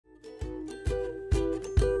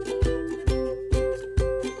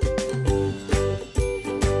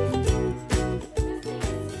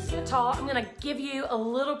gonna give you a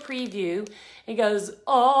little preview. It goes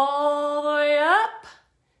all the way up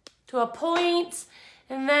to a point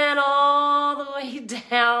and then all the way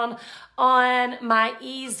down on my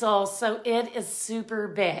easel. So it is super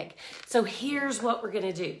big. So here's what we're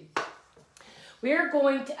gonna do. We're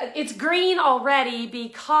going to, it's green already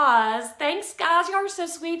because, thanks guys, you are so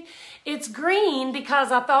sweet. It's green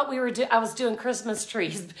because I thought I was doing Christmas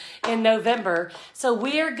trees in November. So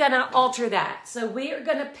we're gonna alter that. So we are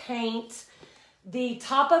gonna paint the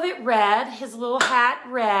top of it red, his little hat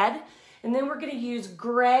red, and then we're gonna use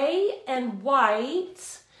gray and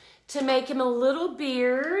white to make him a little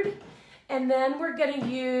beard. And then we're gonna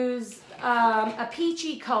use a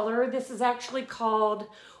peachy color. This is actually called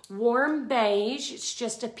warm beige. It's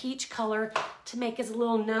just a peach color to make his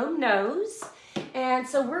little gnome nose. And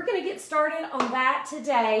so we're gonna get started on that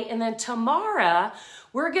today. And then tomorrow,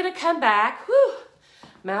 we're gonna come back, whew,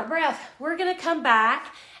 I'm out of breath. We're gonna come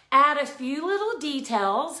back, add a few little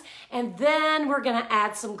details, and then we're gonna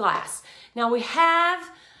add some glass. Now we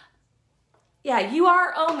have, yeah, you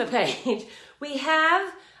are on the page. We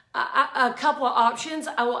have a couple of options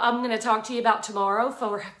I'm gonna talk to you about tomorrow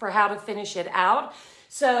for how to finish it out.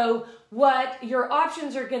 So what your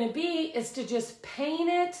options are going to be is to just paint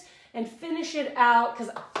it and finish it out, because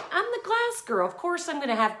I'm the glass girl. Of course I'm going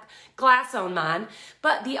to have glass on mine,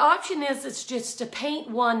 but the option is it's just to paint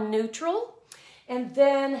one neutral and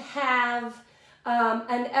then have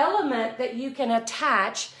an element that you can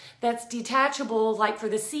attach that's detachable, like for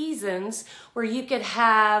the seasons, where you could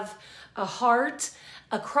have a heart,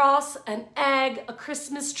 a cross, an egg, a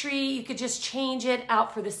Christmas tree. You could just change it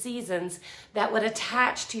out for the seasons that would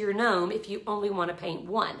attach to your gnome if you only want to paint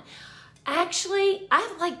one. Actually, I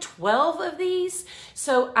have like 12 of these,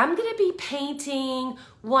 so I'm gonna be painting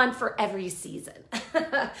one for every season.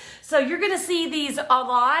 So you're gonna see these a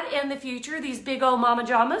lot in the future, these big old mama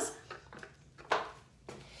jamas.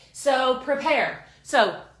 So prepare.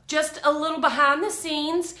 So just a little behind the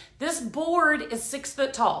scenes, this board is 6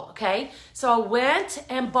 foot tall, okay? So I went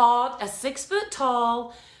and bought a 6 foot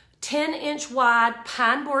tall, 10-inch wide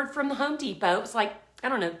pine board from the Home Depot. It's like, I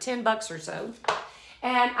don't know, 10 bucks or so.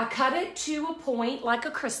 And I cut it to a point like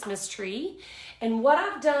a Christmas tree. And what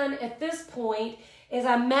I've done at this point is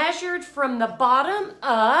I measured from the bottom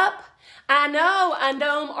up. I know, a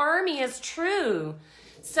gnome army is true.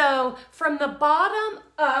 So from the bottom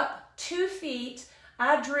up 2 feet,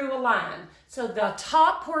 I drew a line. So the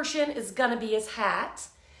top portion is gonna be his hat,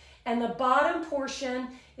 and the bottom portion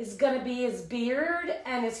is gonna be his beard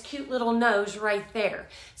and his cute little nose right there.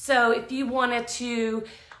 So if you wanted to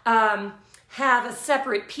have a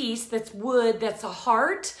separate piece that's wood, that's a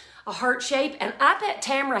heart shape, and I bet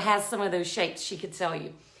Tamara has some of those shapes she could tell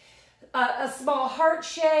you. A small heart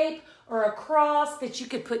shape or a cross that you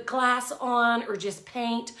could put glass on or just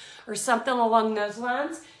paint or something along those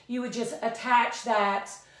lines. You would just attach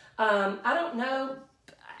that. I don't know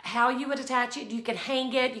how you would attach it. You could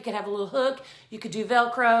hang it. You could have a little hook. You could do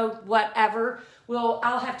Velcro, whatever. Well,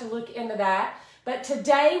 I'll have to look into that. But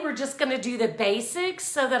today we're just going to do the basics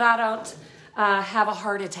so that I don't have a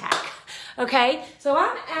heart attack. Okay? So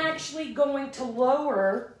I'm actually going to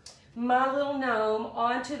lower my little gnome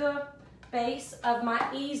onto the base of my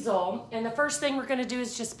easel, and the first thing we're going to do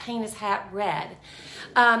is just paint his hat red.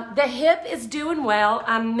 The hip is doing well.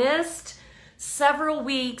 I missed several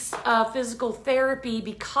weeks of physical therapy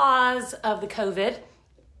because of the COVID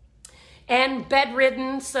and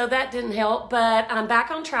bedridden, so that didn't help, but I'm back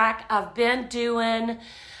on track. I've been doing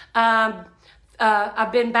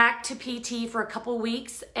I've been back to PT for a couple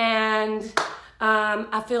weeks, and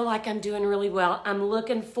I feel like I'm doing really well. I'm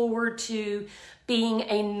looking forward to being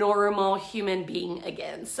a normal human being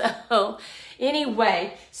again. So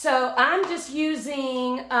anyway, so I'm just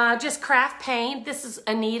using just craft paint. This is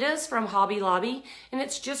Anita's from Hobby Lobby, and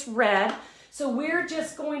it's just red. So we're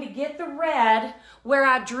just going to get the red where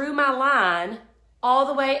I drew my line all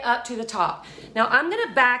the way up to the top. Now I'm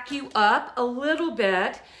gonna back you up a little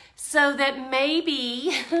bit so that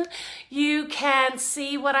maybe you can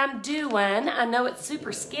see what I'm doing. I know it's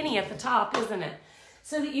super skinny at the top, isn't it?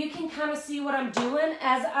 So that you can kind of see what I'm doing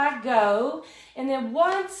as I go. And then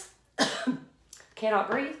once, cannot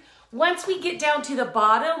breathe, once we get down to the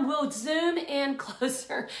bottom, we'll zoom in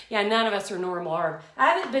closer. Yeah, none of us are normal. I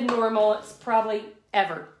haven't been normal, it's probably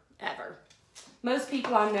ever. Most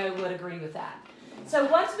people I know would agree with that. So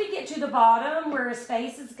once we get to the bottom where his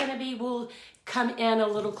face is gonna be, we'll come in a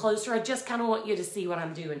little closer. I just kind of want you to see what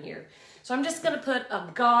I'm doing here. So I'm just gonna put a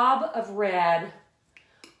gob of red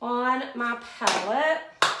on my palette.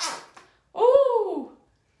 Ooh,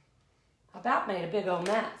 I about made a big old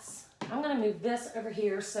mess. I'm gonna move this over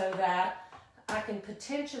here so that I can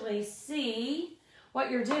potentially see what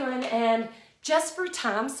you're doing. And just for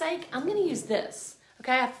time's sake, I'm gonna use this.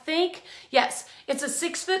 Okay, I think, yes, it's a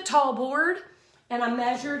 6-foot tall board, and I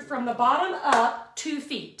measured from the bottom up 2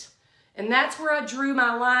 feet. And that's where I drew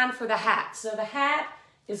my line for the hat. So the hat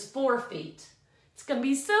is 4 feet. It's gonna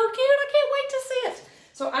be so cute, I can't wait to see it.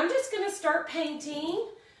 So I'm just gonna start painting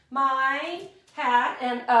my hat,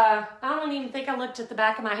 and I don't even think I looked at the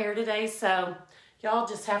back of my hair today, so y'all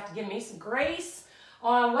just have to give me some grace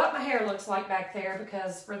on what my hair looks like back there,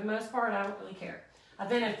 because for the most part, I don't really care. I've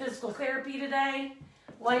been in physical therapy today,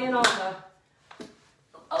 laying on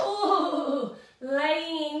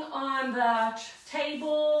the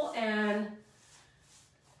table, and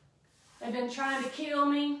they've been trying to kill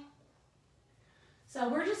me. So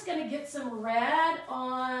we're just gonna get some red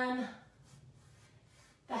on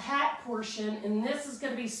the hat portion, and this is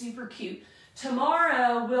gonna be super cute.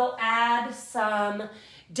 Tomorrow we'll add some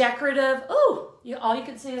decorative, all you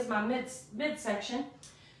can see is my midsection.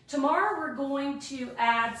 Tomorrow we're going to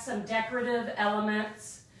add some decorative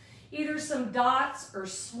elements, either some dots or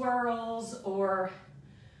swirls, or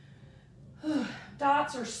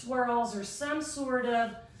some sort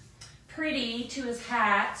of pretty to his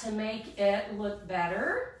hat to make it look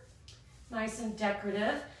better, nice and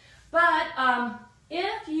decorative. But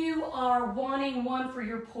if you are wanting one for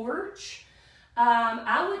your porch,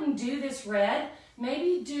 I wouldn't do this red.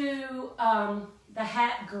 Maybe do the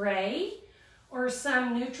hat gray or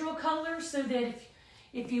some neutral color, so that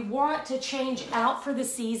if you want to change out for the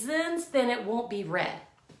seasons, then it won't be red.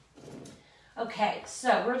 Okay,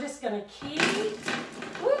 so we're just gonna keep,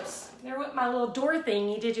 whoops, there went my little door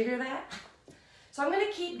thingy, did you hear that? So I'm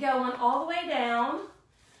gonna keep going all the way down.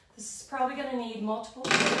 This is probably gonna need multiple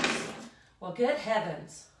coats. Well, good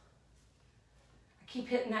heavens. I keep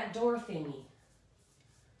hitting that door thingy.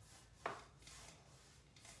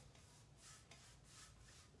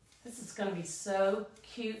 This is gonna be so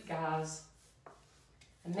cute, guys.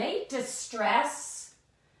 I may distress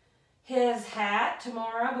his hat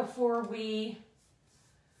tomorrow before we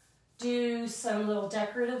do some little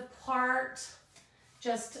decorative part,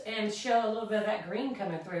 and show a little bit of that green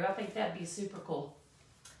coming through. I think that'd be super cool.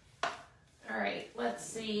 All right, let's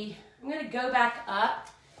see. I'm gonna go back up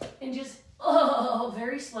and just,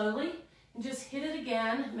 very slowly, and just hit it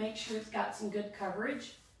again. Make sure it's got some good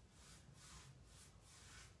coverage.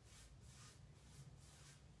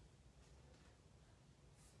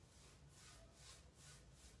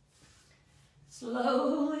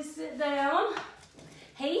 Slowly sit down.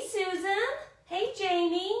 Hey, Susan. Hey,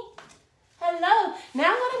 Jamie. Hello.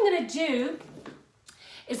 Now what I'm gonna do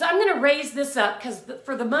is I'm gonna raise this up, because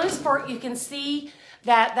for the most part you can see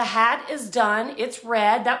that the hat is done. It's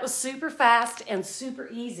red. That was super fast and super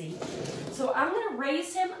easy. So I'm gonna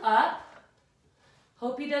raise him up.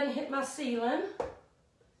 Hope he doesn't hit my ceiling.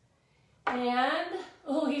 And,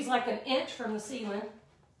 he's like an inch from the ceiling.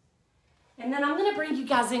 And then I'm gonna bring you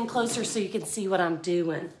guys in closer so you can see what I'm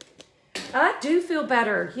doing. I do feel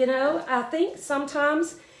better, you know. I think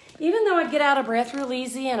sometimes, even though I get out of breath real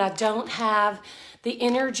easy and I don't have the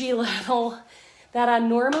energy level that I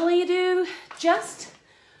normally do, just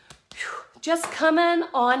coming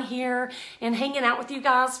on here and hanging out with you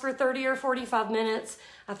guys for 30 or 45 minutes,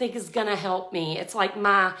 I think is gonna help me. It's like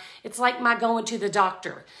my going to the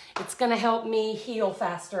doctor. It's gonna help me heal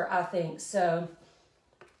faster, I think. So,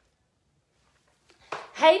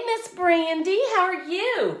 hey, Miss Brandy, how are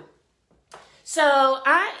you? So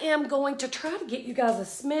I am going to try to get you guys a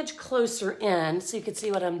smidge closer in so you can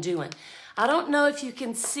see what I'm doing. I don't know if you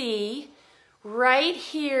can see right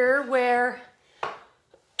here where,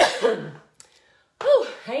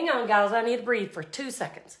 hang on guys, I need to breathe for 2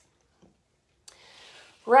 seconds.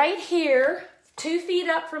 Right here, 2 feet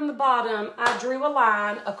up from the bottom, I drew a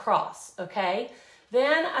line across, okay?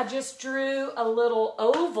 Then I just drew a little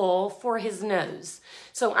oval for his nose.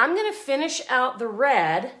 So I'm gonna finish out the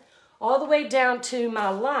red all the way down to my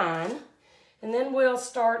line, and then we'll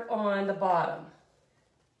start on the bottom.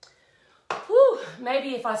 Whew,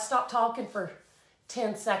 maybe if I stop talking for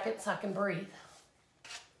 10 seconds, I can breathe.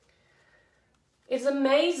 It's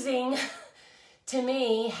amazing to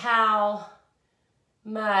me how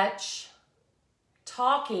much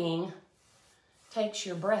talking takes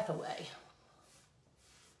your breath away.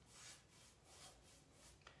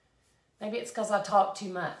 Maybe it's because I talk too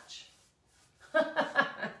much.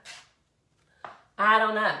 I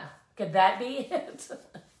don't know. Could that be it?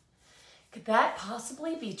 Could that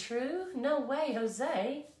possibly be true? No way,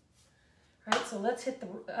 Jose. All right, so let's hit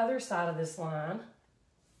the other side of this line.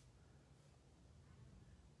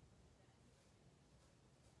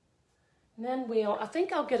 And then I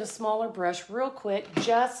think I'll get a smaller brush real quick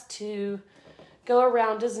just to go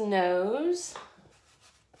around his nose.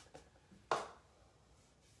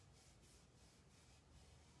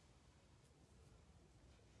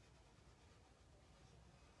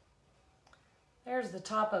 There's the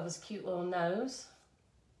top of his cute little nose.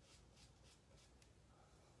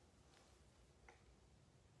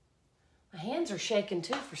 My hands are shaking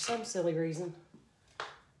too for some silly reason.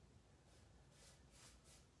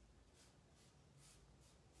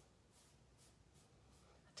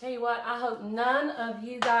 Tell you what, I hope none of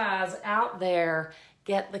you guys out there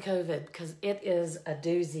get the COVID, because it is a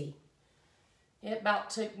doozy. It about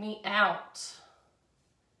took me out.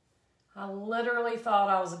 I literally thought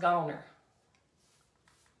I was a goner.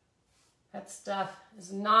 That stuff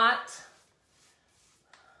is not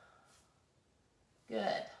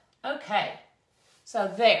good. Okay,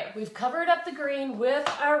 so there. We've covered up the green with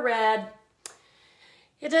our red.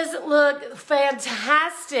 It doesn't look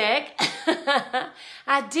fantastic.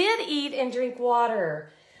 I did eat and drink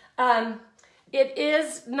water. It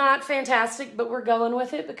is not fantastic, but we're going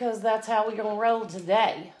with it because that's how we're going to roll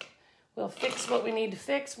today. We'll fix what we need to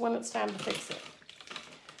fix when it's time to fix it.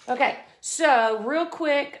 Okay, so real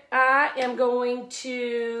quick, I am going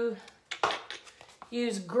to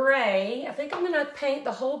use gray. I think I'm going to paint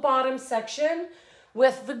the whole bottom section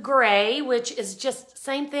with the gray, which is just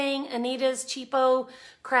same thing, Anita's cheapo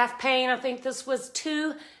craft paint. I think this was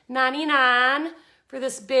 $2.99 for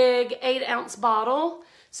this big 8-ounce bottle.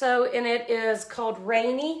 So, and it is called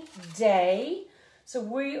Rainy Day. So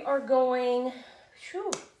we are going,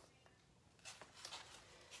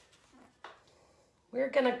 we're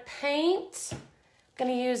gonna paint. I'm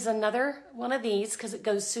gonna use another one of these because it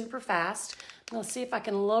goes super fast. I'm gonna see if I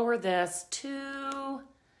can lower this to,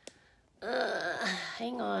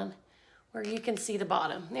 hang on, where you can see the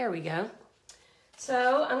bottom. There we go.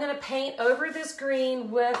 So I'm gonna paint over this green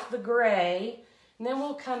with the gray, and then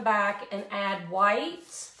we'll come back and add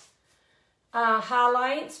white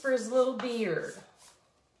highlights for his little beard.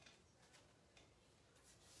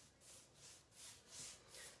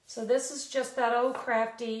 So this is just that old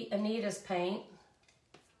crafty Anita's paint.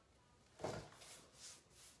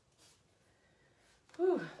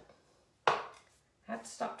 Whew. I have to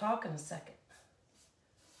stop talking a second.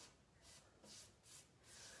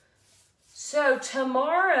 So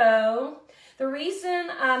tomorrow, the reason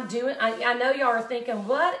I'm doing, I know y'all are thinking,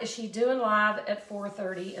 what is she doing live at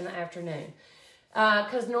 4:30 in the afternoon?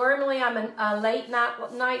 Because normally I'm a late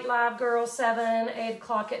night live girl, 7, 8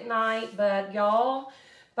 o'clock at night. But y'all,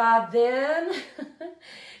 by then,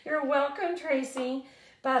 you're welcome, Tracy.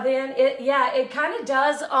 By then, it kind of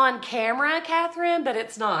does on camera, Catherine, but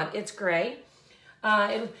it's not. It's gray.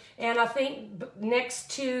 And I think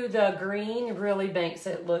next to the green really makes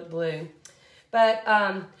it look blue. But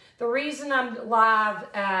the reason I'm live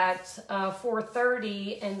at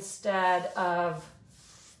 4:30 instead of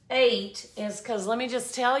 8 is because, let me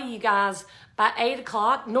just tell you guys, by 8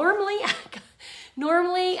 o'clock, normally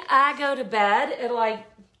I go to bed at like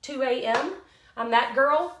 2 a.m. I'm that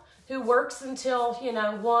girl who works until,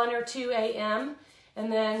 1 or 2 a.m.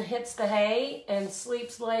 and then hits the hay and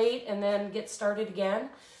sleeps late and then gets started again.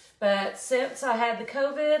 But since I had the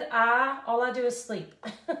COVID, all I do is sleep.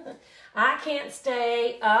 I can't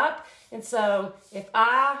stay up. And so if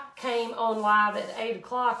I came on live at 8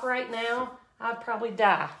 o'clock right now, I'd probably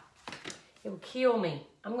die. It would kill me.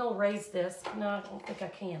 I'm going to raise this. No, I don't think I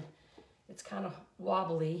can. It's kind of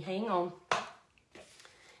wobbly. Hang on.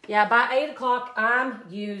 Yeah, by 8 o'clock, I'm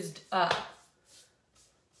used up.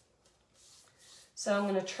 So I'm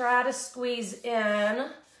going to try to squeeze in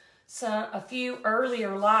a few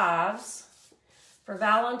earlier lives for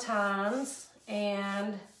Valentine's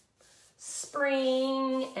and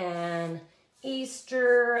spring and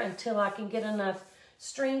Easter until I can get enough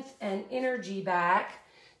strength and energy back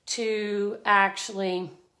to actually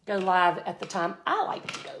go live at the time I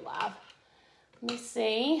like to go live. Let me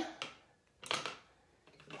see.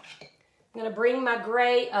 I'm going to bring my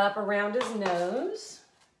gray up around his nose.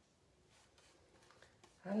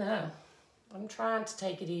 I know. I'm trying to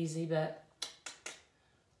take it easy, but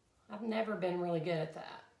I've never been really good at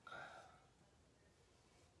that.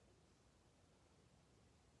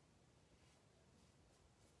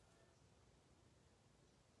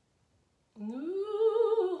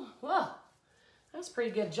 Ooh, well, that's a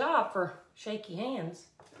pretty good job for shaky hands.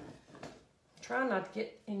 Try not to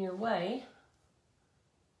get in your way.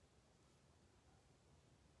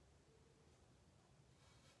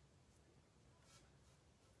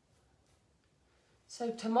 So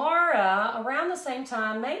tomorrow, around the same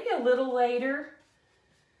time, maybe a little later,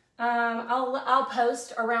 I'll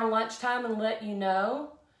post around lunchtime and let you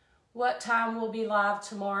know what time we'll be live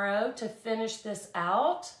tomorrow to finish this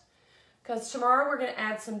out. because tomorrow we're going to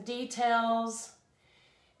add some details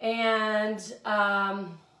and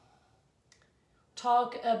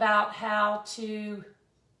talk about how to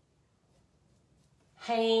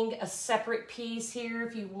hang a separate piece here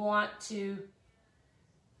if you want to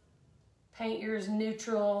paint yours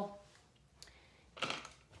neutral.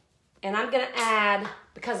 And I'm going to add,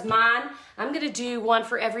 because mine, I'm going to do one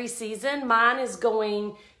for every season. Mine is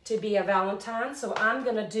going to be a Valentine, so I'm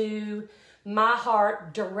going to do my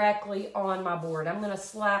heart directly on my board. I'm going to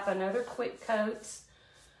slap another quick coat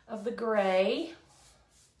of the gray.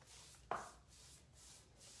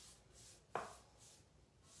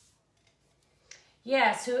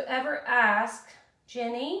 Yes, whoever asked,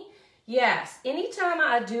 Jenny, yes, anytime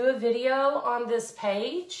I do a video on this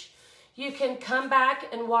page, you can come back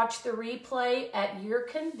and watch the replay at your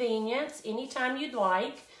convenience anytime you'd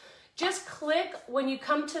like. Just click, when you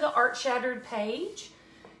come to the Art Shattered page,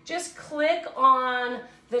 just click on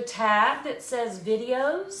the tab that says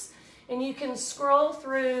videos, and you can scroll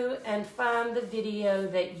through and find the video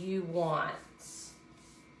that you want.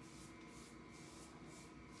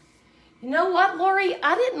 You know what, Lori?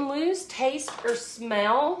 I didn't lose taste or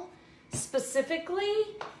smell specifically,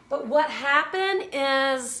 but what happened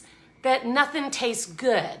is that nothing tastes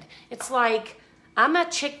good. It's like, I'm a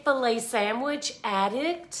Chick-fil-A sandwich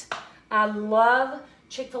addict. I love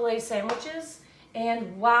Chick-fil-A sandwiches.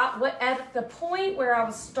 And at the point where I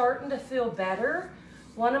was starting to feel better,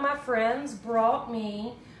 one of my friends brought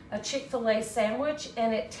me a Chick-fil-A sandwich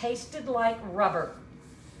and it tasted like rubber.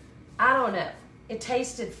 I don't know. It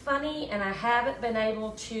tasted funny, and I haven't been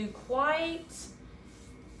able to quite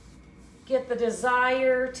get the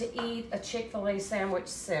desire to eat a Chick-fil-A sandwich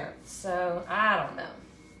since. So, I don't know.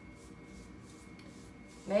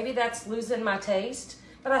 Maybe that's losing my taste.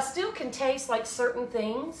 But I still can taste like certain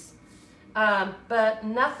things. But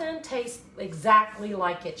nothing tastes exactly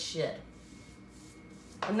like it should.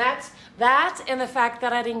 And that and the fact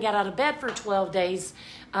that I didn't get out of bed for 12 days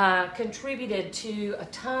contributed to a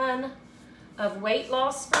ton of weight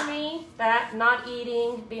loss for me. That, not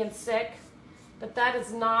eating, being sick, but that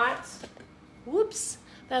is not,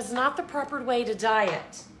 that's not the proper way to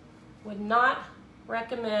diet. Would not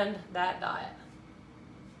recommend that diet.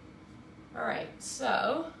 All right,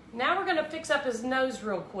 so now we're gonna fix up his nose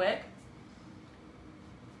real quick.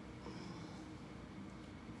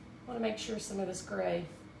 I wanna make sure some of this gray,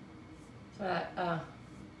 so that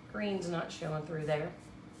green's not showing through there.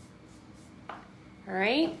 All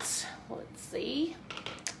right, let's see.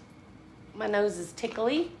 My nose is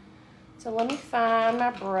tickly, so let me find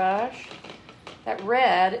my brush. That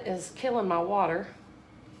red is killing my water.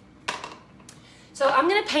 So I'm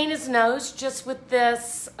gonna paint his nose just with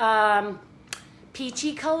this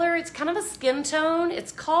peachy color. It's kind of a skin tone.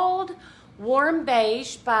 It's called Warm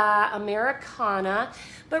Beige by Americana,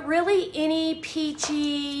 but really any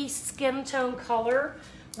peachy skin tone color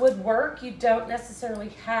would work. You don't necessarily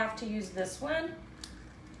have to use this one.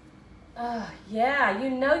 Yeah,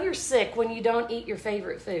 you know you're sick when you don't eat your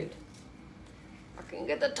favorite food. I can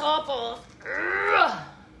get the top off. Ugh.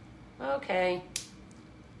 Okay.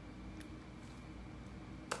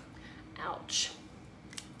 Ouch.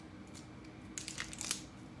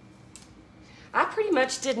 I pretty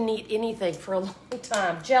much didn't eat anything for a long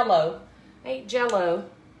time. Jell-O. I ate Jell-O.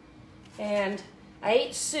 And I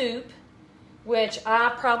ate soup, which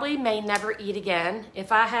I probably may never eat again.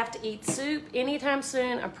 If I have to eat soup anytime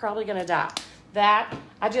soon, I'm probably gonna die. That,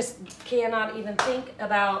 I just cannot even think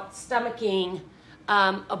about stomaching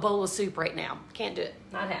a bowl of soup right now. Can't do it,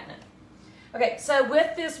 not happening. Okay, so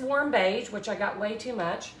with this warm beige, which I got way too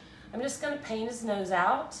much, I'm just gonna paint his nose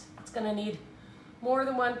out. It's gonna need more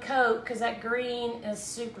than one coat because that green is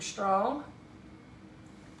super strong.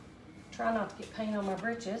 Try not to get paint on my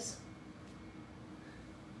britches.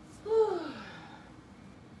 Whew.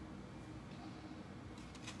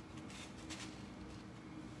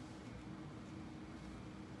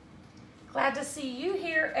 Glad to see you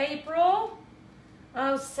here, April.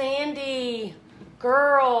 Oh, Sandy,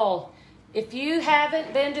 girl, if you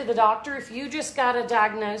haven't been to the doctor, if you just got a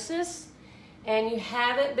diagnosis and you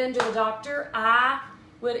haven't been to the doctor, I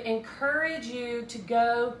would encourage you to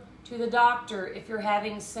go to the doctor if you're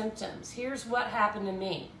having symptoms. Here's what happened to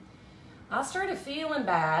me. I started feeling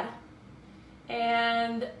bad,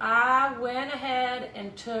 and I went ahead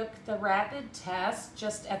and took the rapid test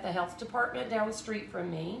just at the health department down the street from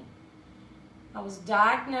me. I was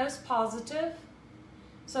diagnosed positive,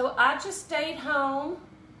 so I just stayed home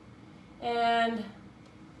and,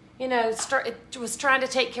 you know, was trying to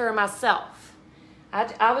take care of myself.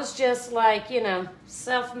 I was just like, you know,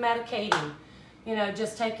 self-medicating, you know,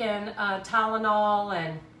 just taking Tylenol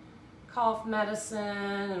and cough medicine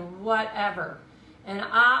and whatever. And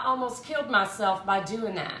I almost killed myself by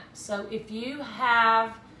doing that. So if you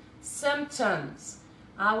have symptoms,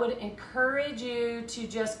 I would encourage you to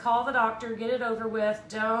just call the doctor, get it over with.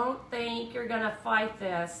 Don't think you're gonna fight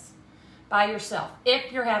this by yourself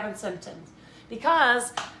if you're having symptoms.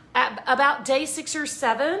 Because at about day 6 or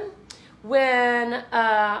 7, when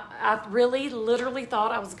I really literally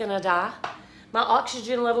thought I was gonna die, my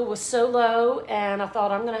oxygen level was so low and I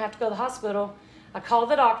thought I'm gonna have to go to the hospital. I called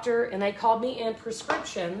the doctor and they called me in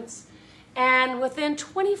prescriptions. And within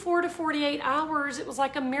 24 to 48 hours, it was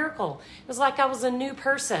like a miracle. It was like I was a new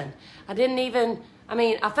person.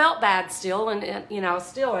 I felt bad still, and you know,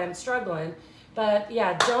 still am struggling. But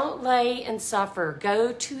yeah, don't lay and suffer.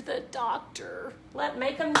 Go to the doctor.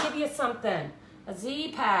 Make them give you something. A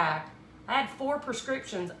Z-Pack. I had 4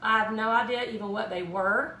 prescriptions. I have no idea even what they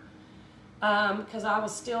were because I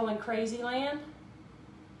was still in crazy land.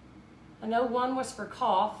 I know one was for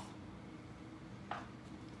cough.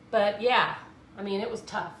 But yeah, I mean, it was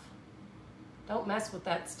tough. Don't mess with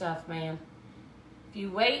that stuff, man. If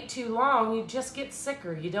you wait too long, you just get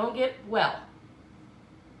sicker. You don't get well.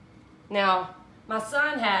 Now, my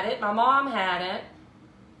son had it. My mom had it,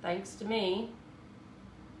 thanks to me.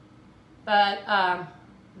 But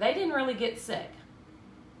they didn't really get sick.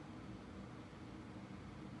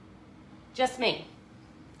 Just me.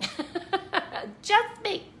 Just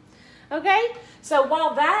me. Okay? So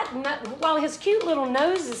while his cute little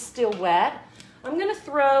nose is still wet, I'm going to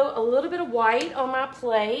throw a little bit of white on my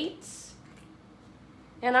plate.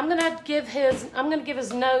 And I'm going to give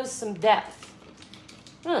his nose some depth.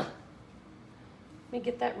 Let me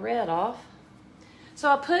get that red off. So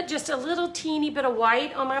I put just a little teeny bit of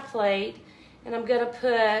white on my plate, and I'm going to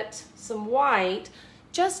put some white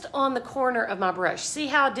just on the corner of my brush. See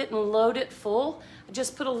how I didn't load it full? I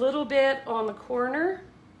just put a little bit on the corner.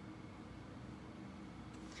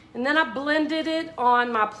 And then I blended it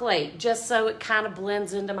on my plate just so it kind of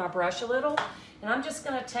blends into my brush a little. And I'm just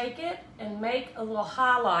going to take it and make a little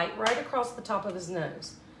highlight right across the top of his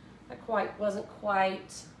nose. That wasn't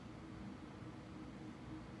quite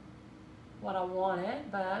what I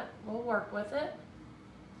wanted, but we'll work with it.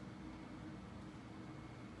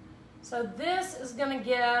 So this is going to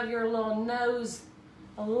give your little nose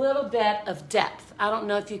a little bit of depth. I don't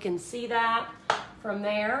know if you can see that from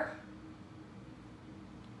there.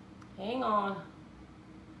 Hang on.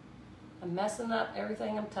 I'm messing up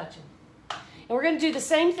everything I'm touching. And we're going to do the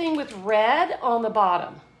same thing with red on the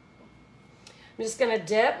bottom. I'm just going to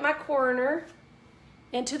dip my corner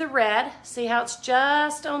into the red. See how it's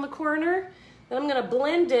just on the corner? Then I'm going to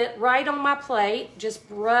blend it right on my plate. Just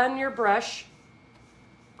run your brush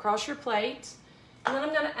across your plate. And then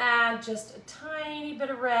I'm going to add just a tiny bit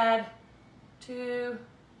of red to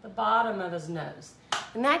the bottom of his nose.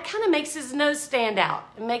 And that kind of makes his nose stand out.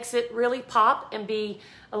 It makes it really pop and be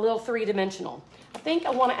a little three-dimensional. I think I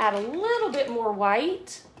want to add a little bit more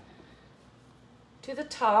white to the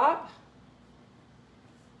top.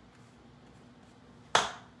 I'm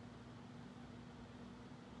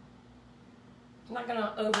not going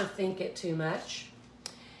to overthink it too much.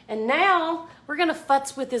 And now we're going to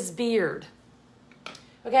futz with his beard.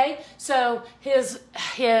 Okay, so his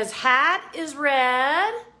hat is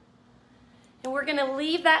red. And we're going to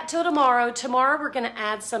leave that till tomorrow. Tomorrow we're going to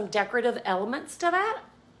add some decorative elements to that.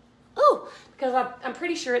 Oh, because I'm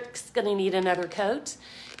pretty sure it's going to need another coat.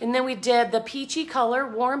 And then we did the peachy color,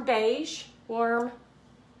 warm beige to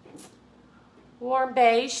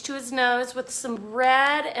his nose with some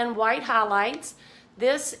red and white highlights.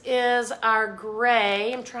 This is our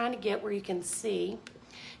gray. I'm trying to get where you can see.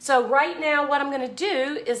 So right now what I'm going to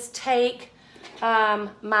do is take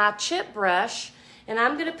my chip brush, and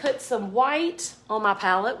I'm going to put some white on my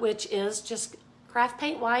palette, which is just craft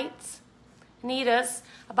paint whites. Nita's.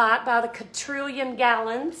 I buy it by the quadrillion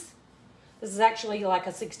gallons. This is actually like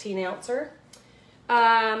a 16-ouncer.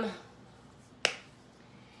 And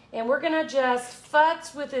we're going to just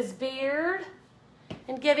futz with his beard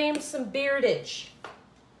and give him some beardage.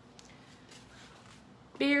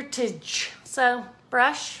 So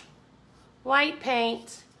brush, white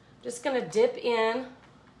paint. Just going to dip in.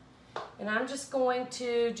 And I'm just going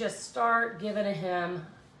to just start giving him,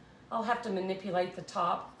 I'll have to manipulate the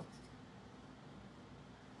top.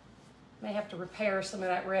 May have to repair some of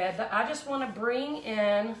that red, but I just want to bring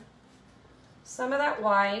in some of that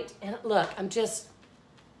white. And look, I'm just,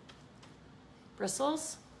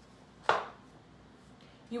 bristles.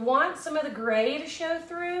 You want some of the gray to show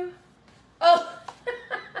through? Oh,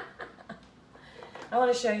 I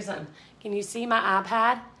want to show you something. Can you see my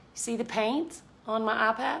iPad? See the paint on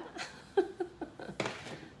my iPad?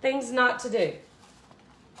 Things not to do.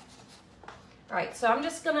 All right, so I'm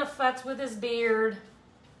just gonna futz with his beard.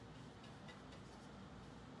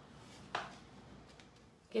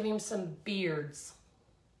 Give him some beards,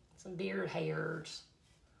 some beard hairs.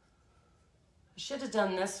 I should have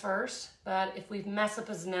done this first, but if we mess up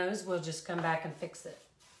his nose, we'll just come back and fix it.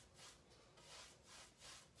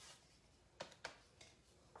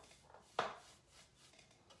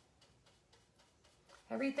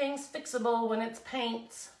 Everything's fixable when it's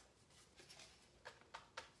paint.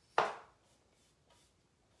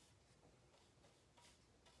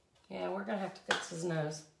 Yeah, we're gonna have to fix his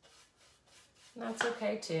nose. And that's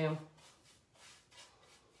okay too.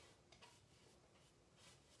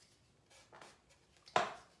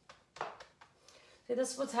 See,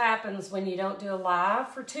 this is what happens when you don't do a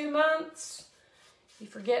live for 2 months. You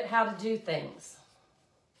forget how to do things.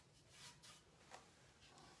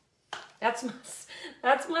 That's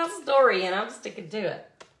my story, and I'm sticking to it.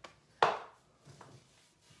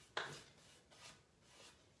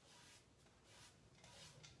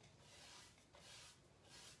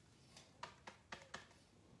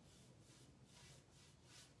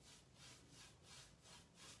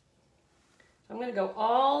 I'm going to go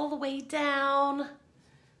all the way down.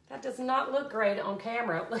 That does not look great on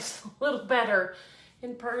camera. It looks a little better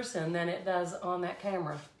in person than it does on that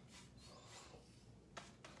camera.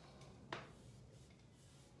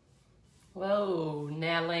 Whoa,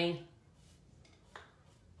 Natalie.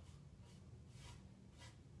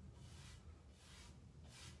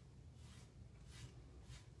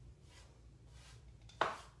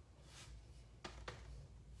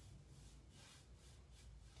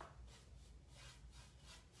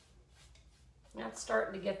 That's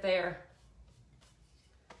starting to get there.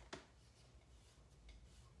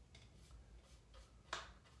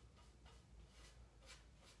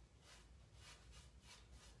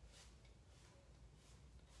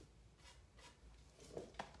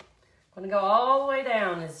 I'm gonna go all the way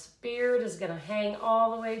down. His beard is gonna hang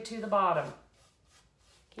all the way to the bottom.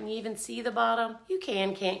 Can you even see the bottom? You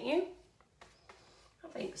can, can't you? I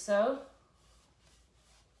think so.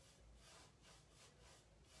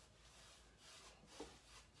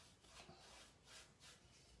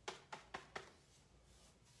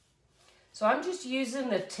 So I'm just using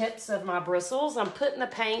the tips of my bristles. I'm putting the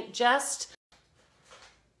paint just,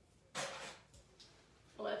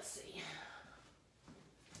 let's see,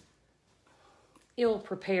 ill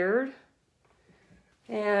prepared.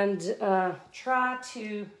 And try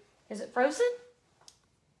to, is it frozen?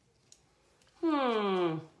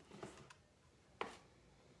 Mine's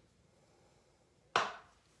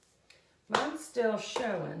still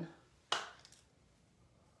showing.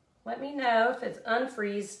 Let me know if it's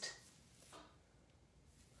unfreezed.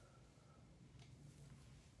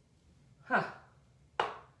 Huh.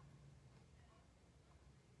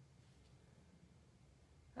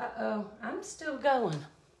 Uh-oh, I'm still going.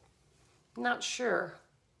 Not sure.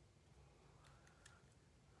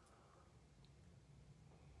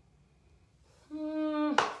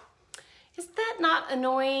 Is that not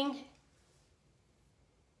annoying?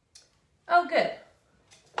 Oh, good.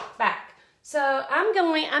 Back. So I'm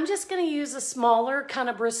just gonna use a smaller kind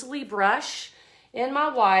of bristly brush in my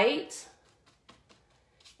white.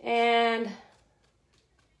 And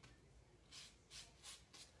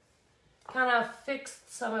kind of fix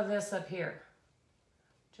some of this up here.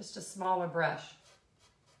 Just a smaller brush.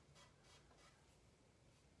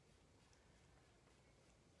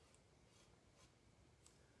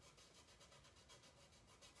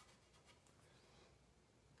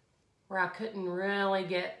 Where I couldn't really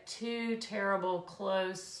get too terrible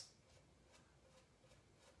close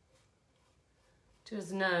to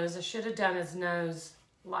his nose. I should have done his nose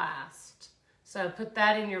last. So put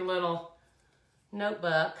that in your little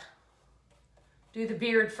notebook. Do the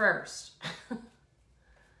beard first.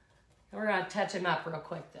 We're gonna touch him up real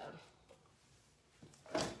quick though.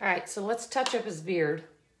 All right, so let's touch up his beard.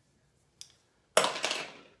 I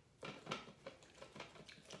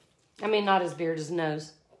mean, not his beard, his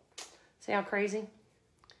nose. See how crazy?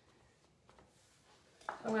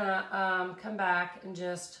 I'm gonna come back and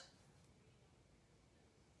just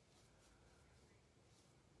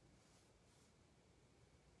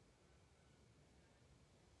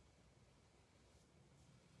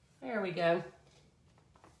there we go.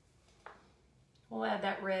 We'll add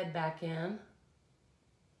that red back in.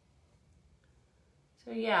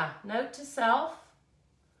 So yeah, note to self,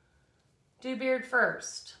 do beard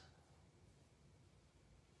first.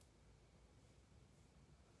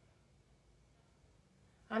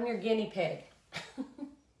 I'm your guinea pig.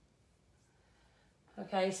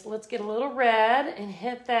 Okay, so let's get a little red and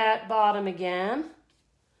hit that bottom again.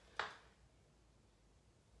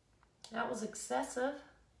 That was excessive.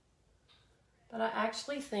 but I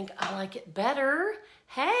actually think I like it better.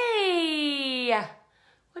 Hey,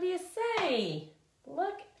 what do you say?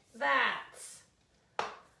 Look at that.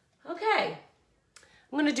 Okay,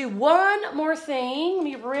 I'm gonna do one more thing. Let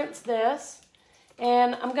me rinse this.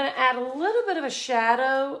 And I'm gonna add a little bit of a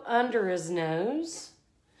shadow under his nose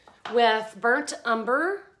with burnt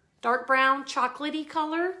umber, dark brown, chocolatey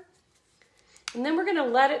color. And then we're gonna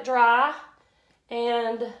let it dry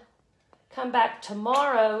and come back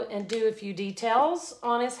tomorrow and do a few details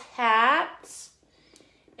on his hat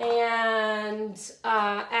and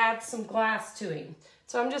add some glass to him.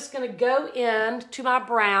 So I'm just gonna go in to my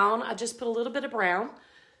brown. I just put a little bit of brown.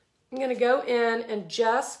 I'm gonna go in and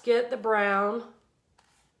just get the brown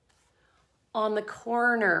on the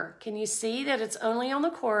corner. Can you see that it's only on the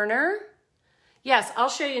corner? Yes, I'll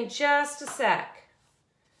show you in just a sec.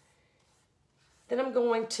 Then I'm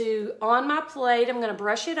going to, on my plate, I'm gonna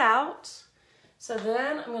brush it out. So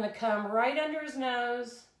then I'm gonna come right under his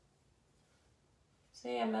nose.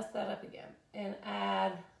 See, I messed that up again. And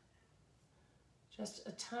add just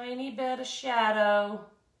a tiny bit of shadow.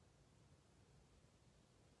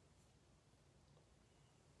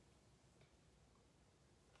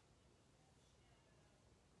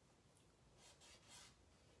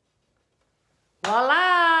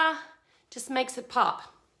 Voila! Just makes it pop.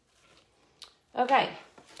 Okay.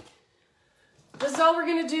 This is all we're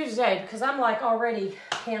gonna do today because I'm like already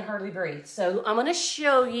can't hardly breathe. So I'm gonna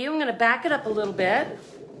show you, I'm gonna back it up a little bit.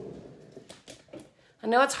 I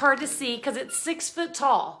know it's hard to see because it's 6 foot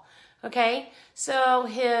tall, okay? So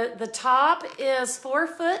the top is 4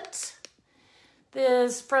 foot.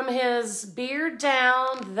 This from his beard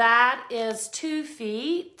down, that is 2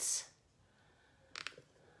 feet.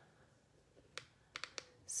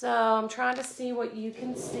 So I'm trying to see what you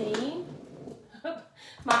can see.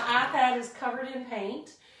 My iPad is covered in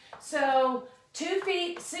paint. So 2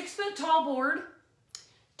 feet, 6 foot tall board,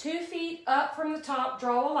 2 feet up from the top,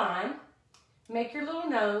 draw a line, make your little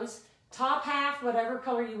nose, top half, whatever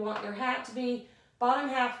color you want your hat to be, bottom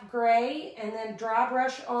half gray, and then dry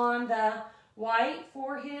brush on the white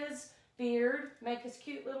for his beard, make his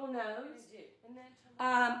cute little nose.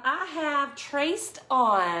 I have traced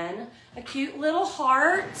on a cute little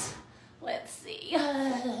heart. Let's see.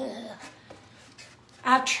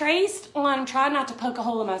 I've traced on, I'm trying not to poke a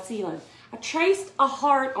hole in my ceiling. I traced a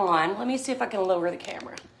heart on, let me see if I can lower the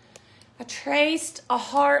camera. I traced a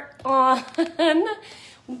heart on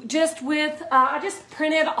just with, I just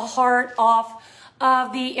printed a heart off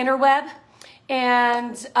of the interweb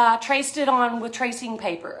and traced it on with tracing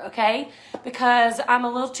paper, okay? Because I'm a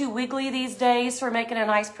little too wiggly these days for making a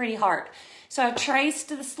nice pretty heart. So I traced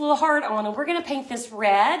this little heart on, and we're gonna paint this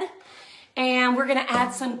red, and we're gonna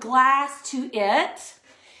add some glass to it,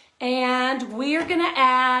 and we're gonna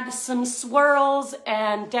add some swirls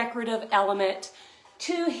and decorative element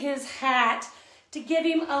to his hat to give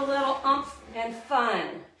him a little oomph and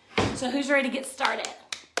fun. So who's ready to get started?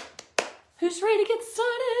 Who's ready to get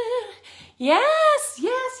started? Yes,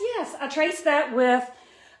 yes, yes. I traced that with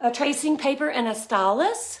a tracing paper and a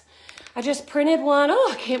stylus. I just printed one. Oh,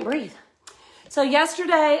 I can't breathe. So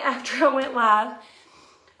yesterday after I went live,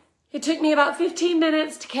 it took me about 15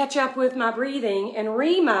 minutes to catch up with my breathing. And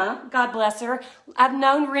Rima, God bless her, I've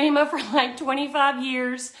known Rima for like 25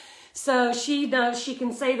 years. So she knows she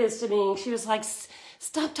can say this to me. She was like,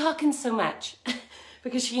 stop talking so much.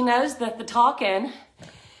 Because she knows that the talking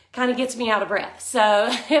kind of gets me out of breath. So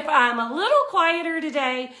if I'm a little quieter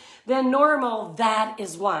today than normal, that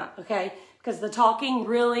is why, okay? Because the talking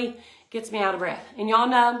really gets me out of breath. And y'all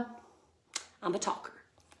know I'm a talker.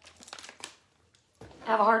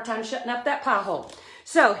 I have a hard time shutting up that pie hole.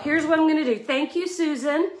 So here's what I'm gonna do. Thank you,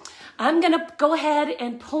 Susan. I'm gonna go ahead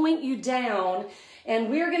and point you down, and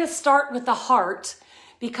we're gonna start with the heart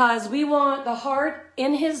because we want the heart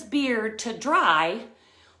in his beard to dry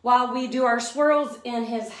while we do our swirls in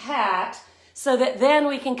his hat so that then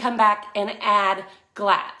we can come back and add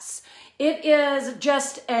glass. It is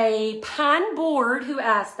just a pine board. Who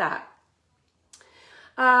asked that?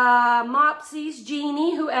 Mopsy's,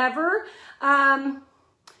 Jeannie, whoever.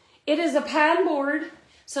 It is a pine board,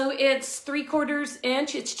 so it's 3/4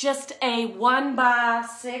 inch. It's just a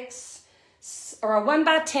 1x6 or a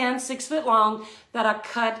 1x10, 6 foot long that I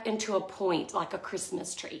cut into a point like a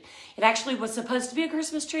Christmas tree. It actually was supposed to be a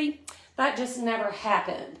Christmas tree. That just never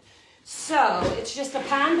happened. So it's just a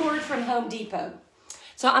pine board from Home Depot.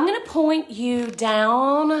 So I'm gonna point you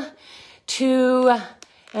down to,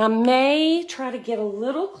 and I may try to get a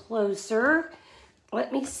little closer.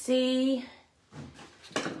 Let me see.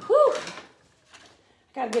 Whew.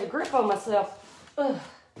 I gotta get a grip on myself. Ugh.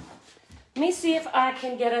 Let me see if I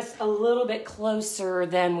can get us a little bit closer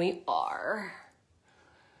than we are.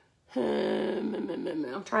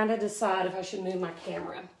 I'm trying to decide if I should move my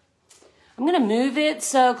camera. I'm gonna move it,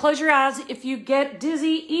 so close your eyes if you get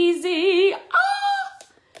dizzy easy.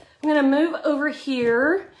 I'm gonna move over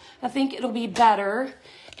here. I think it'll be better.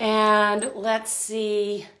 And let's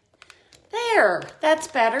see. There, that's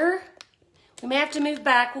better. We may have to move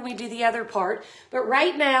back when we do the other part. But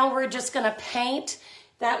right now, we're just gonna paint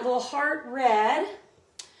that little heart red.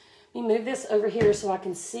 Let me move this over here so I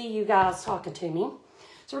can see you guys talking to me.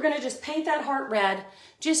 So we're gonna just paint that heart red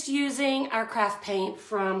just using our craft paint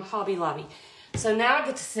from Hobby Lobby. So now I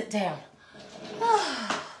get to sit down.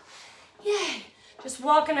 Oh, yay. Just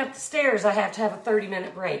walking up the stairs, I have to have a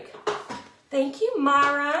 30-minute break. Thank you,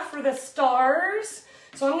 Myra, for the stars.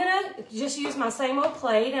 So I'm gonna just use my same old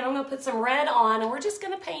plate and I'm gonna put some red on and we're just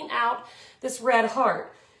gonna paint out this red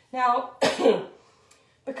heart. Now,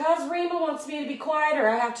 because Rima wants me to be quieter,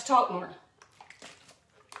 I have to talk more.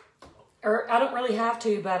 Or I don't really have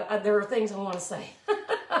to, but there are things I want to say.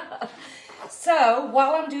 So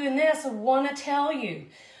while I'm doing this, I want to tell you,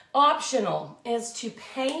 optional is to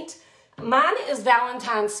paint. Mine is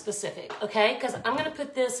Valentine specific, okay? Because I'm going to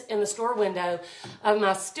put this in the store window of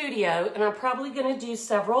my studio, and I'm probably going to do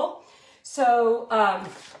several. So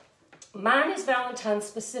mine is Valentine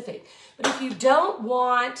specific. But if you don't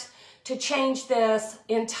want to change this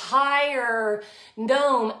entire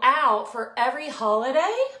gnome out for every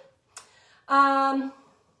holiday,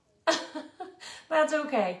 that's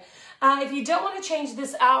okay. If you don't want to change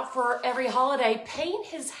this out for every holiday, paint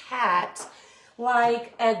his hat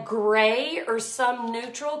like a gray or some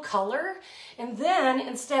neutral color. And then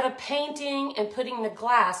instead of painting and putting the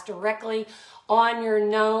glass directly on your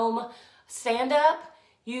gnome stand-up,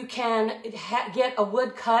 you can get a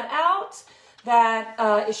wood cutout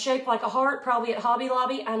that is shaped like a heart, probably at Hobby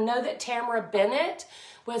Lobby. I know that Tamara Bennett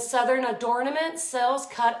with Southern Adornment sells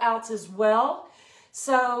cutouts as well.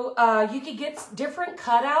 So you could get different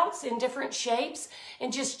cutouts in different shapes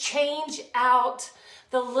and just change out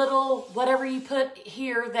the little whatever you put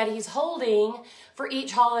here that he's holding for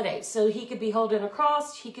each holiday. So he could be holding a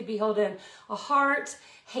cross, he could be holding a heart.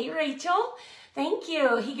 Hey, Rachel, thank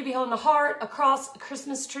you. He could be holding a heart, a cross, a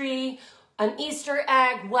Christmas tree, an Easter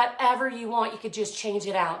egg, whatever you want. You could just change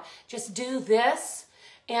it out. Just do this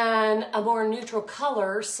in a more neutral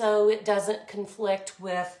color so it doesn't conflict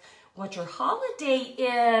with what your holiday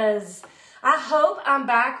is. I hope I'm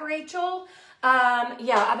back, Rachel.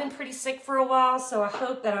 Yeah, I've been pretty sick for a while, so I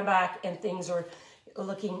hope that I'm back and things are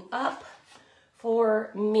looking up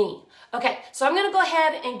for me. Okay, so I'm gonna go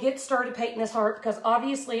ahead and get started painting this heart because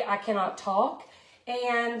obviously I cannot talk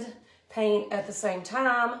and paint at the same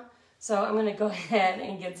time. So I'm gonna go ahead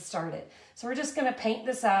and get started. So we're just gonna paint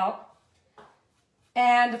this out.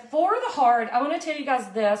 And for the heart, I wanna tell you guys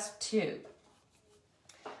this too.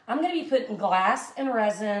 I'm going to be putting glass and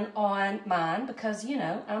resin on mine because, you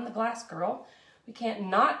know, I'm the glass girl. We can't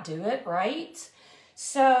not do it, right?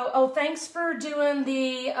 So, oh, thanks for doing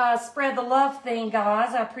the spread the love thing,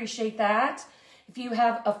 guys. I appreciate that. If you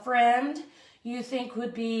have a friend you think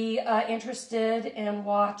would be interested in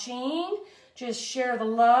watching, just share the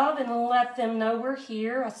love and let them know we're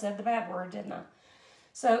here. I said the bad word, didn't I?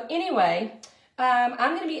 So anyway, I'm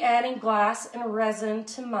going to be adding glass and resin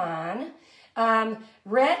to mine.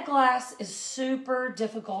 Red glass is super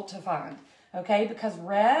difficult to find, okay, because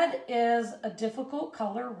red is a difficult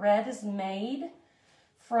color. Red is made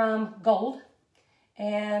from gold,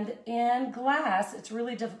 and in glass, it's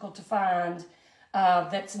really difficult to find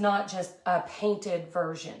that's not just a painted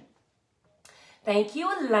version. Thank you,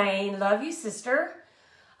 Elaine. Love you, sister.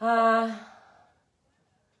 Oh,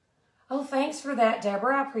 thanks for that,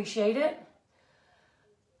 Deborah. I appreciate it.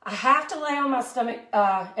 I have to lay on my stomach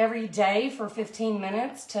every day for 15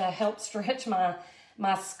 minutes to help stretch my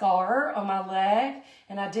scar on my leg.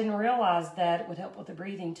 And I didn't realize that it would help with the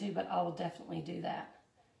breathing too, but I will definitely do that.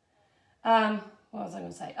 What was I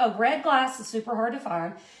going to say? Oh, red glass is super hard to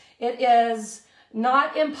find. It is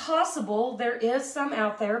not impossible. There is some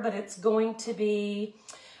out there, but it's going to be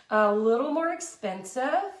a little more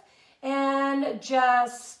expensive and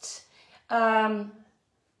just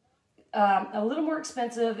a little more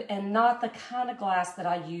expensive and not the kind of glass that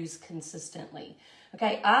I use consistently.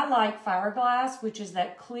 Okay, I like Fireglass, which is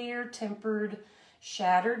that clear, tempered,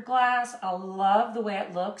 shattered glass. I love the way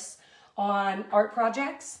it looks on art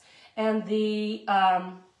projects. And the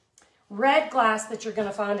red glass that you're going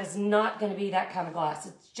to find is not going to be that kind of glass.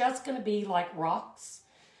 It's just going to be like rocks,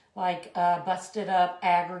 like busted up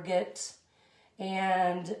aggregate.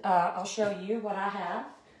 And I'll show you what I have.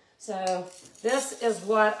 So this is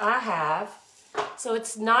what I have. So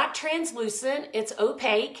it's not translucent, it's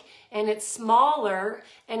opaque, and it's smaller,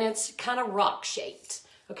 and it's kind of rock shaped.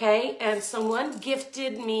 Okay, and someone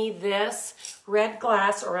gifted me this red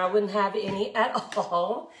glass, or I wouldn't have any at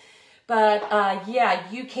all. But yeah,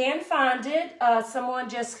 you can find it.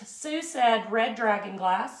 Sue said red dragon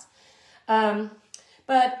glass.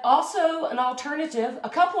 But also an alternative, a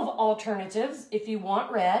couple of alternatives if you want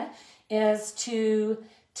red, is to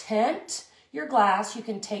tint your glass. You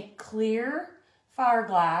can take clear fire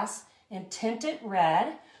glass and tint it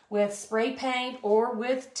red with spray paint or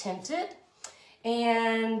with tinted.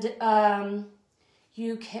 And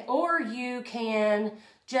you can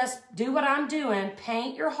just do what I'm doing,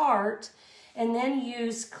 paint your heart, and then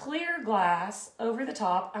use clear glass over the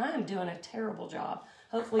top. I'm doing a terrible job.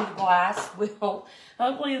 Hopefully the glass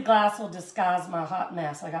will disguise my hot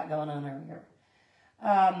mess I got going on over here.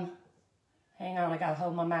 Hang on, I gotta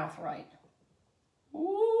hold my mouth right.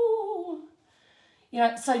 Ooh. You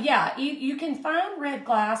know, so yeah, you can find red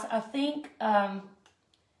glass. I think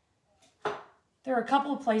there are a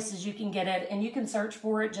couple of places you can get it, and you can search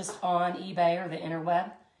for it just on eBay or the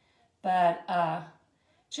interweb. But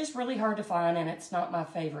it's just really hard to find, and it's not my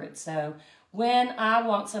favorite. So when I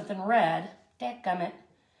want something red, dadgummit,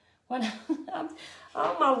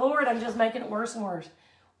 oh my Lord, I'm just making it worse and worse.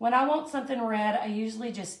 When I want something red, I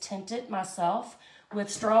usually just tint it myself with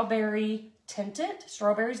strawberry tinted.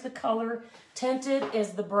 Strawberry's the color, tinted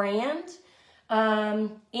is the brand.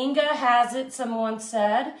 Inga has it, someone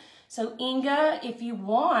said. So Inga, if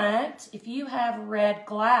you have red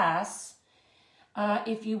glass,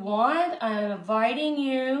 if you want, I'm inviting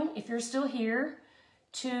you, if you're still here,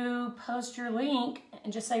 to post your link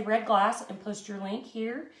and just say red glass and post your link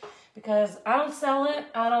here, because I don't sell it.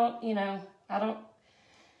 I don't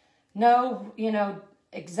know,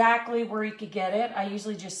 exactly where you could get it. I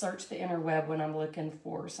usually just search the interweb when I'm looking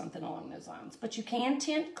for something along those lines. But you can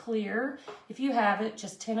tint clear. If you have it,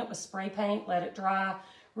 just tint it with spray paint, let it dry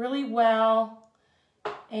really well,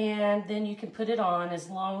 and then you can put it on as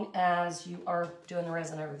long as you are doing the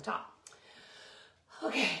resin over the top.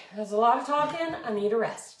 Okay, there's a lot of talking. I need a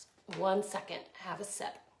rest. 1 second, have a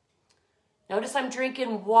sip. Notice I'm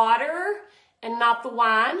drinking water and not the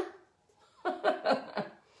wine.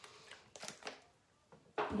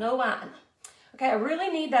 No wine. Okay, I really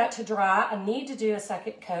need that to dry. I need to do a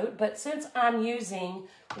second coat, but since I'm using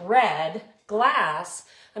red glass,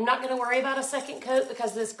 I'm not going to worry about a second coat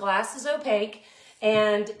because this glass is opaque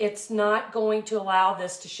and it's not going to allow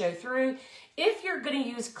this to show through. If you're going to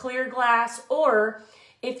use clear glass, or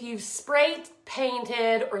if you've spray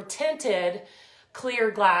painted or tinted clear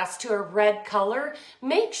glass to a red color,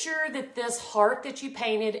 make sure that this heart that you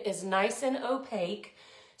painted is nice and opaque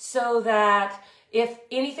so that if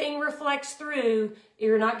anything reflects through,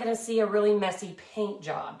 you're not going to see a really messy paint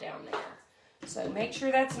job down there. So make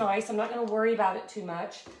sure that's nice. I'm not going to worry about it too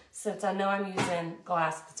much since I know I'm using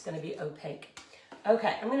glass that's going to be opaque.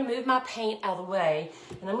 Okay, I'm going to move my paint out of the way,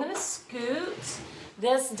 and I'm going to scoot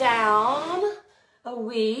this down a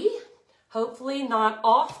wee, hopefully not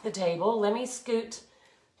off the table. Let me scoot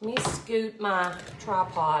my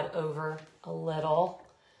tripod over a little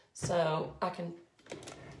so I can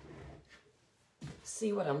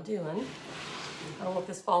see what I'm doing. I don't want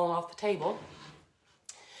this falling off the table.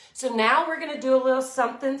 So now we're going to do a little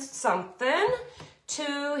something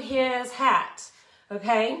to his hat,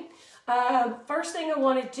 okay? First thing I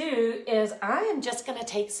want to do is I am just going to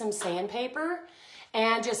take some sandpaper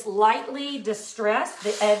and just lightly distress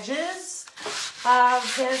the edges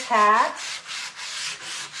of his hat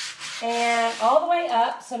and all the way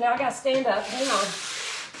up. So now I got to stand up. Hang on.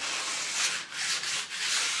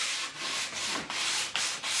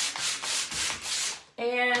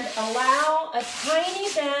 And allow a tiny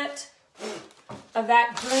bit of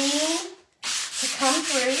that green to come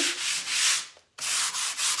through.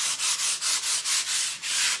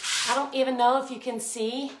 I don't even know if you can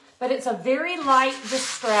see, but it's a very light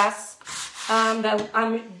distress that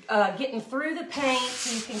I'm getting through the paint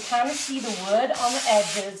so you can kind of see the wood on the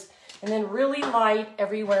edges, and then really light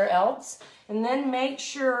everywhere else. And then make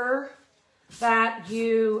sure that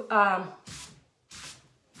you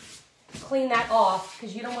clean that off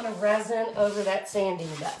because you don't want to resin over that sanding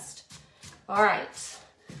dust. All right,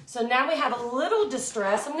 so now we have a little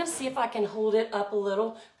distress. I'm going to see if I can hold it up a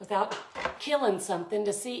little without killing something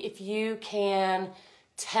to see if you can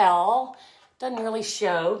tell. Doesn't really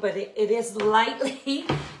show, but it is lightly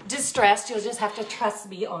distressed. You'll just have to trust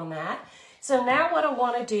me on that. So now what I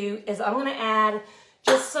want to do is I'm going to add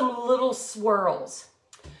just some little swirls.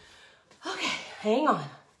 Okay, hang on.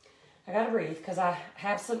 I gotta breathe because I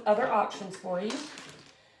have some other options for you.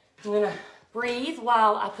 I'm gonna breathe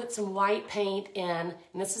while I put some white paint in. And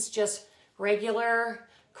this is just regular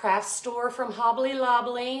craft store from Hobby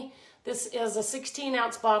Lobby. This is a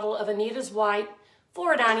 16-ounce bottle of Anita's White,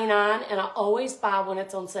 $4.99, and I always buy when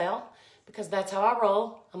it's on sale because that's how I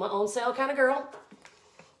roll. I'm an on sale kind of girl.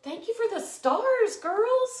 Thank you for the stars,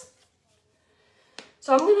 girls.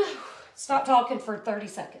 So I'm going to stop talking for 30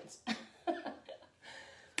 seconds.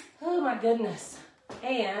 Oh my goodness.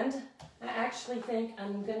 And I actually think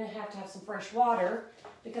I'm going to have some fresh water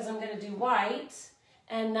because I'm going to do white.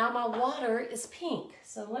 And now my water is pink.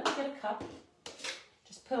 So let me get a cup.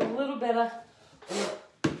 Just put a little bit of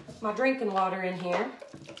my drinking water in here.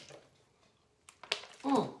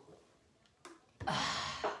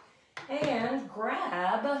 And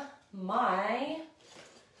grab my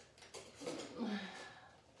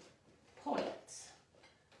points.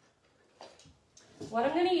 What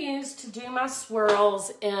I'm going to use to do my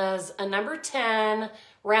swirls is a number 10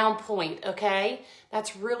 round point, okay?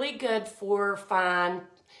 That's really good for fine.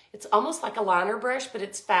 It's almost like a liner brush, but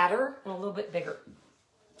it's fatter and a little bit bigger.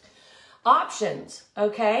 Options,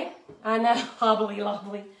 okay? I know, hobbly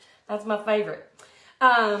lobbly. That's my favorite.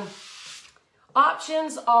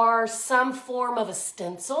 Options are some form of a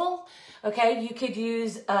stencil. Okay, you could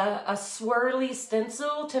use a swirly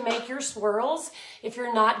stencil to make your swirls if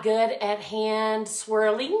you're not good at hand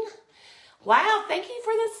swirling. Wow, thank you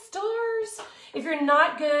for the stars. If you're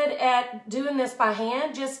not good at doing this by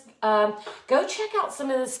hand, just go check out some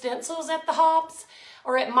of the stencils at the Hobbs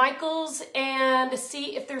or at Michael's and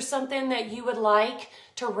see if there's something that you would like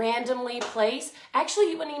to randomly place.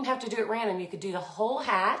 Actually, you wouldn't even have to do it random. You could do the whole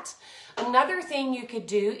hat. Another thing you could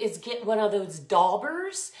do is get one of those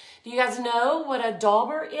daubers. Do you guys know what a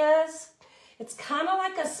dauber is? It's kind of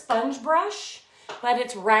like a sponge brush, but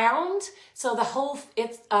it's round. So the whole,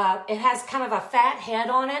 it has kind of a fat head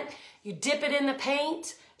on it. You dip it in the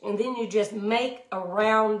paint and then you just make a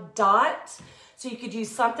round dot. So you could use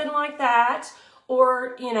something like that.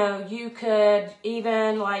 Or, you know, you could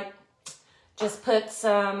even like just put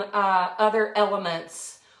some other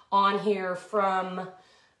elements on here from,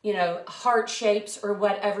 you know, heart shapes or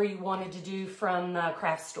whatever you wanted to do from the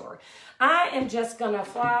craft store. I am just gonna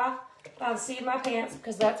fly by the seat of my pants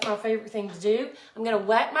because that's my favorite thing to do. I'm gonna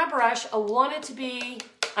wet my brush. I want it to be,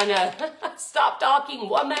 I know, stop talking,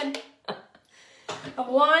 woman. I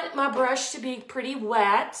want my brush to be pretty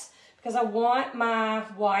wet because I want my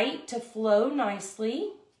white to flow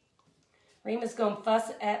nicely. Rima's gonna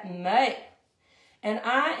fuss at me. And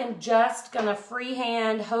I am just gonna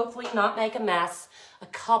freehand, hopefully not make a mess, a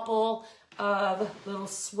couple of little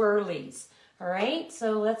swirlies. All right,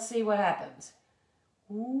 so let's see what happens.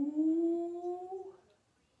 Ooh.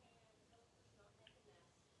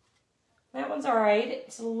 That one's all right.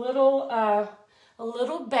 It's a little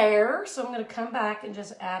bare, so I'm gonna come back and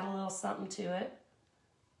just add a little something to it.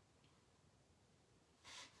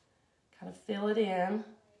 Kind of fill it in.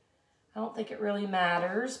 I don't think it really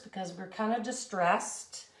matters because we're kind of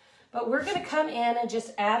distressed. But we're going to come in and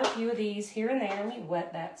just add a few of these here and there. Let me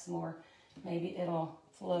wet that some more. Maybe it'll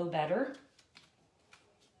flow better.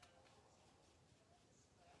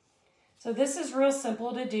 So this is real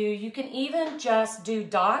simple to do. You can even just do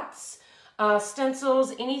dots,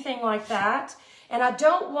 stencils, anything like that. And I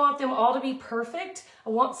don't want them all to be perfect. I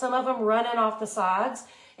want some of them running off the sides.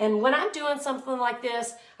 And when I'm doing something like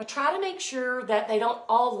this, I try to make sure that they don't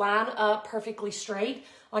all line up perfectly straight.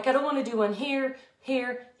 Like I don't want to do one here,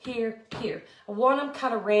 here, here, here. I want them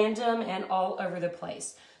kind of random and all over the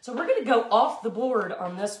place. So we're going to go off the board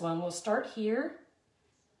on this one. We'll start here.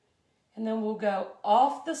 And then we'll go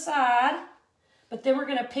off the side. But then we're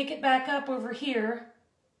going to pick it back up over here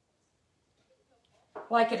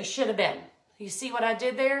like it should have been. You see what I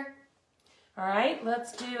did there? All right,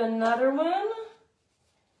 let's do another one.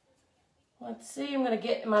 Let's see, I'm going to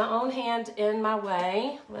get my own hand in my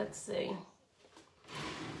way. Let's see.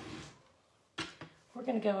 We're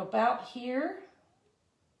going to go about here.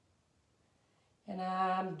 And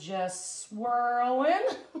I'm just swirling.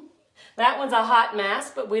 That one's a hot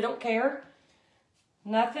mess, but we don't care.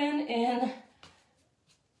 Nothing in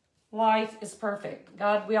life is perfect.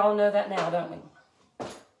 God, we all know that now, don't we?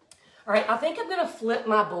 All right, I think I'm gonna flip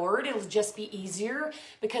my board. It'll just be easier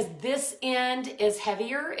because this end is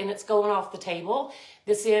heavier and it's going off the table.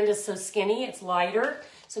 This end is so skinny, it's lighter.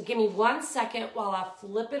 So give me 1 second while I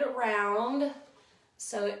flip it around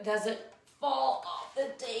so it doesn't fall off the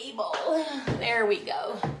table. There we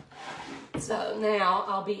go. So now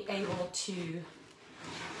I'll be able to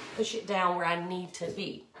push it down where I need to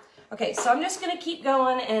be. Okay, so I'm just gonna keep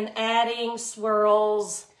going and adding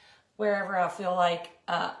swirls wherever I feel like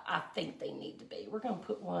I think they need to be. We're gonna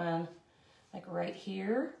put one like right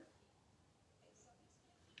here.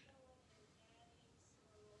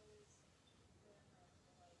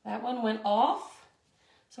 That one went off.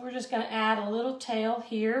 So we're just going to add a little tail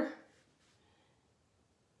here.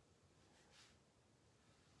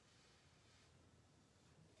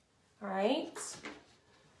 All right.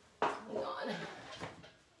 Hang on.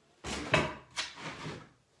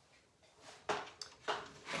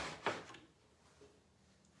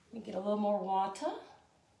 Let me get a little more water.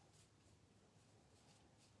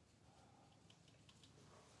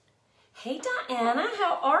 Hey Diana,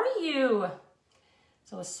 how are you?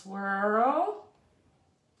 So a swirl.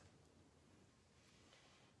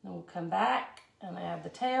 Then we'll come back and add the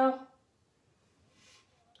tail.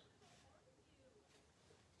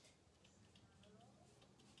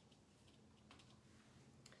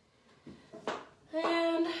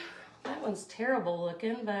 And that one's terrible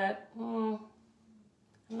looking, but I'm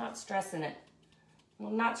not stressing it.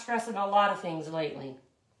 I'm not stressing a lot of things lately.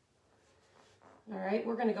 All right,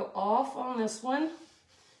 we're gonna go off on this one.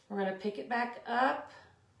 We're gonna pick it back up.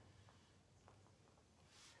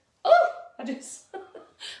 Oh, I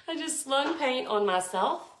just slung paint on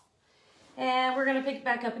myself. And we're gonna pick it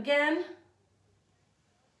back up again.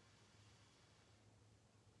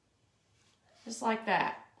 Just like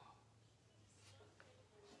that.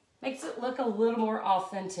 Makes it look a little more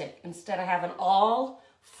authentic instead of having all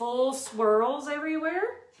full swirls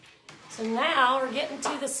everywhere. So now we're getting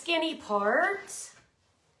to the skinny part.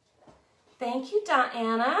 Thank you,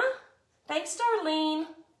 Diana. Thanks, Darlene.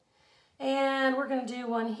 And we're gonna do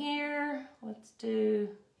one here. Let's do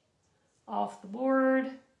off the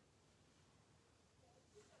board.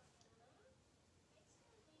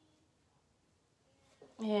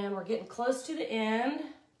 And we're getting close to the end.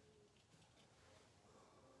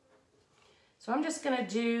 So I'm just gonna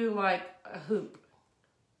do like a hoop.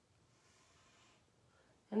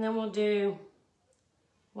 And then we'll do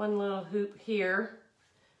one little hoop here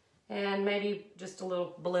and maybe just a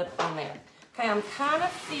little blip on there. Okay, I'm kind of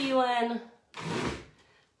feeling,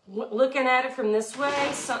 looking at it from this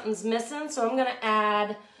way, something's missing. So I'm gonna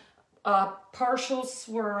add a partial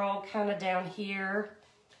swirl kind of down here,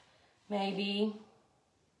 maybe.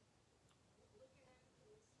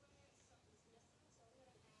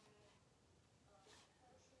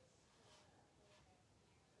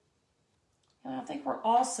 And I think we're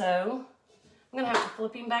also, I'm gonna have to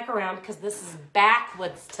flip him back around because this is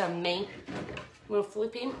backwards to me. I'm gonna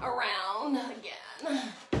flip him around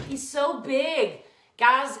again. He's so big.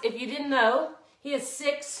 Guys, if you didn't know, he is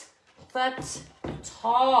 6 foot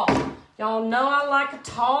tall. Y'all know I like a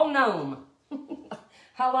tall gnome.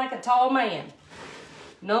 I like a tall man.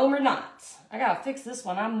 Gnome or not. I gotta fix this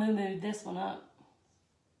one. I moo-mooed this one up.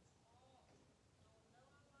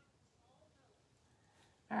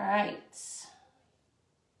 All right.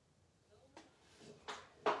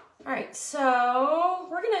 All right, so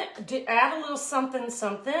we're gonna add a little something,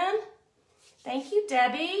 something. Thank you,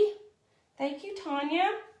 Debbie. Thank you, Tanya.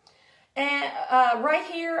 And right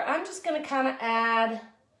here, I'm just gonna kind of add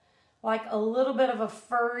like a little bit of a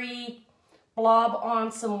furry blob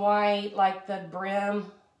on some white, like the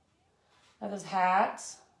brim of his hat.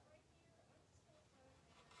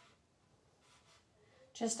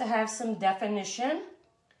 Just to have some definition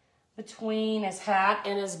between his hat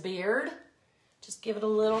and his beard. Just give it a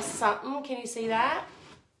little something. Can you see that?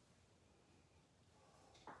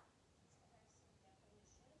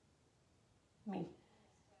 Let me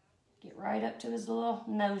get right up to his little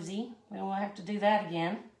nosy. We don't have to do that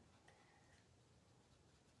again.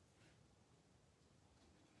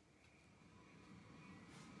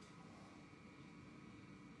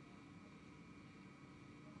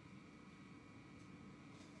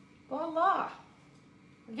 Voila!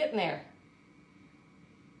 We're getting there.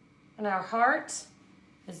 And our heart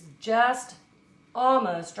is just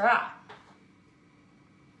almost dry.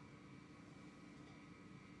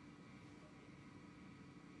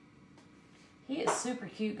 He is super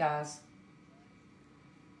cute, guys.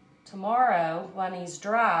 Tomorrow, when he's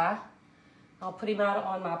dry, I'll put him out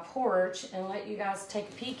on my porch and let you guys take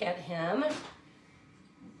a peek at him.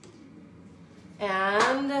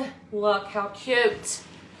 And look how cute.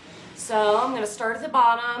 So I'm gonna start at the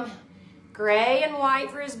bottom. Gray and white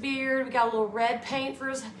for his beard. We got a little red paint for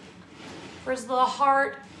his little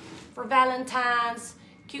heart for Valentine's.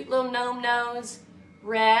 Cute little gnome nose.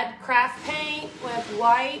 Red craft paint with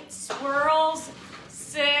white swirls.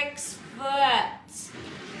 6 foot.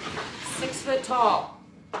 6 foot tall.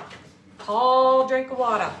 Tall drink of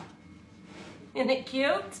water. Isn't it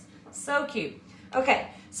cute? So cute. Okay,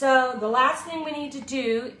 so the last thing we need to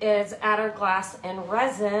do is add our glass and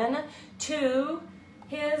resin to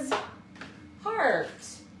his heart.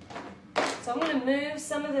 So I'm going to move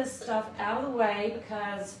some of this stuff out of the way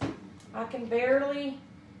because I can barely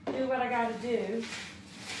do what I got to do.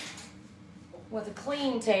 with a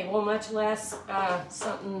clean table, much less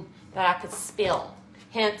something that I could spill.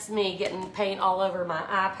 Hence me getting paint all over my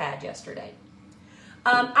iPad yesterday.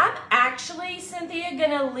 I'm actually, Cynthia,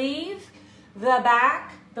 gonna leave the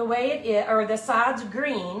back the way it is, or the sides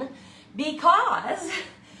green, because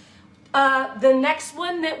the next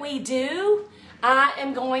one that we do, I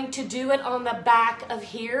am going to do it on the back of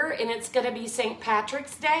here, and it's gonna be St.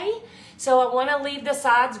 Patrick's Day. So I wanna leave the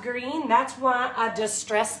sides green. That's why I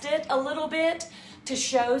distressed it a little bit to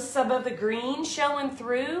show some of the green showing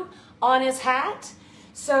through on his hat.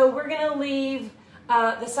 So we're gonna leave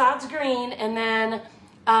the sides green, and then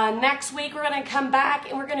next week we're gonna come back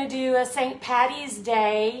and we're gonna do a St. Patty's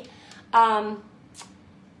Day gnome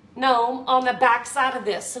on the back side of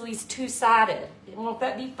this, so he's two-sided. Won't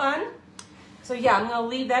that be fun? So yeah, I'm gonna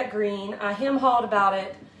leave that green. I hem-hawed about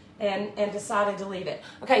it and decided to leave it.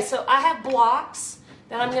 Okay, so I have blocks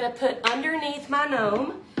that I'm gonna put underneath my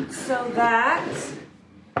gnome so that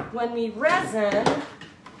when we resin,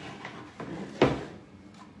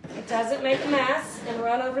 it doesn't make a mess and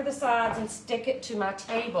run over the sides and stick it to my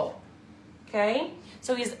table. Okay,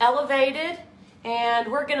 so he's elevated,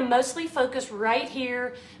 and we're gonna mostly focus right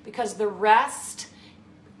here because the rest,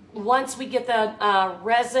 once we get the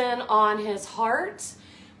resin on his heart,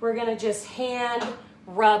 we're gonna just hand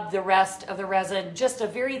rub the rest of the resin, just a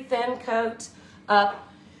very thin coat up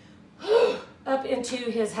into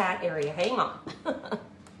his hat area. Hang on.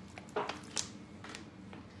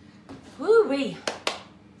 Woo-wee.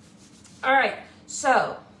 All right,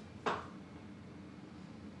 so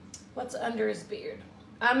what's under his beard?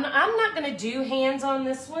 I'm not gonna do hands on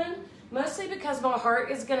this one, mostly because my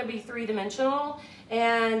heart is gonna be three-dimensional,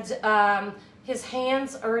 and his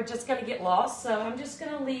hands are just gonna get lost, so I'm just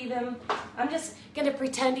gonna leave him. I'm just gonna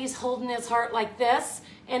pretend he's holding his heart like this,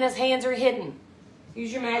 and his hands are hidden.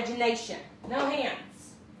 Use your imagination. No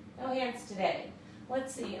hands. No hands today.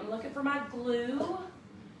 Let's see, I'm looking for my glue,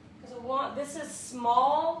 because I want, this is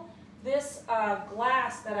small. This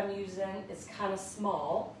glass that I'm using is kind of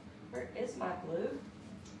small. Where is my glue?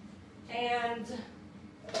 And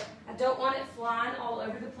I don't want it flying all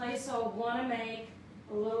over the place, so I want to make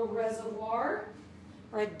a little reservoir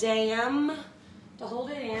or a dam to hold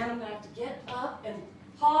it in. I'm going to have to get up and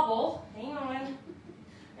hobble. Hang on.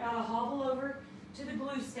 Gotta hobble over to the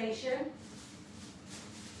glue station.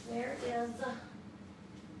 Where is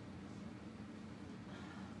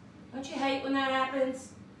don't you hate when that happens?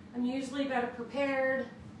 I'm usually better prepared.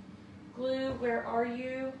 Glue, where are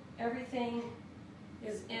you? Everything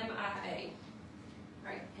is MIA. All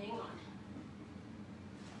right, hang on.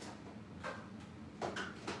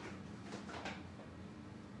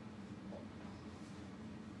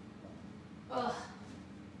 Ugh.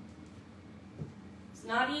 It's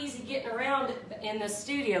not easy getting around in the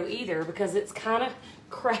studio either, because it's kind of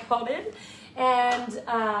crowded and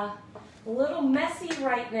a little messy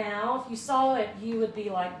right now. If you saw it, you would be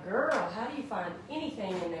like, girl, how do you find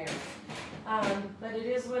anything in there? But it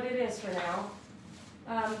is what it is for now.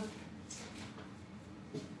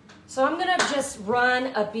 So I'm gonna just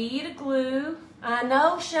run a bead of glue. I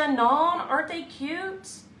know, Shannon, aren't they cute?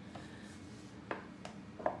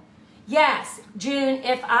 Yes, June,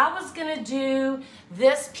 if I was gonna do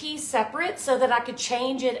this piece separate so that I could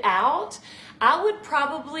change it out, I would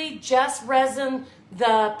probably just resin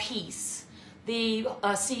the piece, the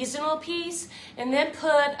seasonal piece, and then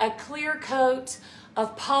put a clear coat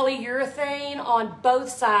of polyurethane on both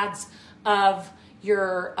sides of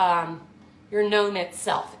your gnome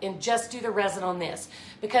itself, and just do the resin on this.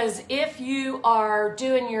 Because if you are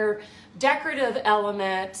doing your decorative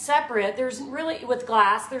element separate, there's really, with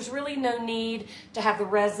glass, there's really no need to have the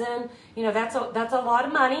resin. You know, that's a lot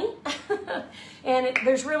of money. And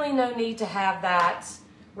there's really no need to have that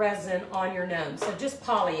resin on your gnome. So just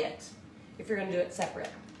poly it if you're gonna do it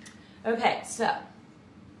separate. Okay, so.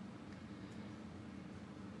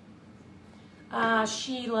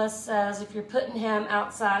 Sheila says, if you're putting him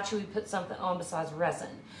outside, should we put something on besides resin?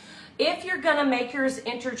 If you're gonna make yours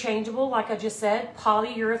interchangeable, like I just said,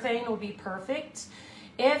 polyurethane will be perfect.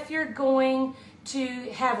 If you're going to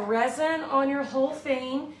have resin on your whole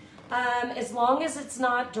thing, as long as it's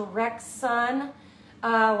not direct sun,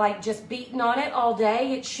 like just beating on it all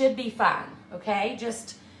day, it should be fine, okay?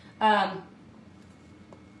 Just, uh-oh,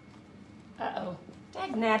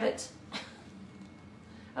 dagnabbit.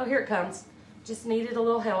 Oh, here it comes. Just needed a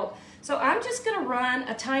little help. So I'm just gonna run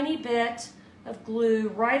a tiny bit of glue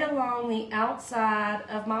right along the outside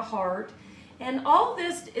of my heart. And all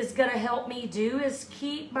this is gonna help me do is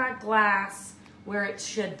keep my glass where it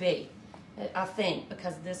should be, I think,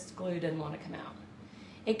 because this glue didn't want to come out.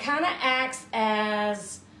 It kind of acts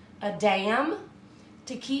as a dam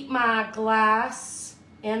to keep my glass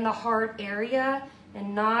in the hard area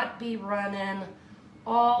and not be running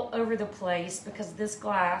all over the place because this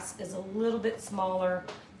glass is a little bit smaller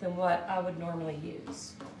than what I would normally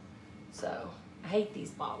use. So I hate these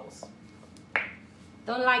bottles.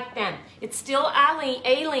 Don't like them. It's still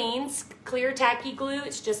Aleene's clear tacky glue.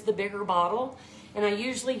 It's just the bigger bottle. And I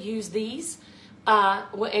usually use these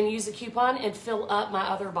and use a coupon and fill up my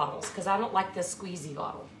other bottles because I don't like this squeezy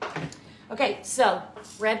bottle. Okay, so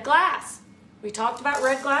red glass. We talked about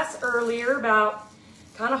red glass earlier, about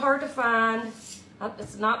kind of hard to find.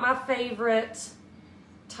 It's not my favorite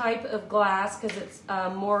type of glass because it's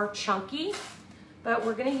more chunky, but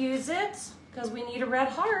we're gonna use it because we need a red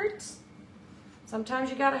heart. Sometimes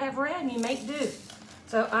you gotta have red and you make do.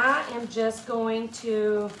 So I am just going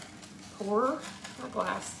to pour my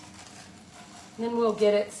glass and then we'll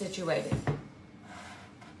get it situated.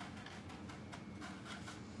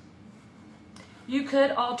 You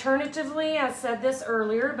could alternatively, I said this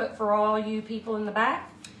earlier, but for all you people in the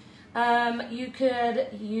back, you could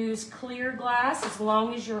use clear glass as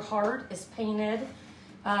long as your heart is painted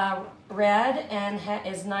red and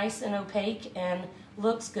is nice and opaque and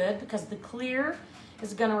looks good, because the clear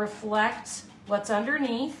is going to reflect what's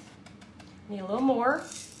underneath. Need a little more.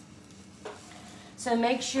 So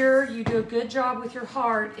make sure you do a good job with your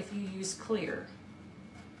heart if you use clear.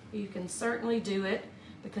 You can certainly do it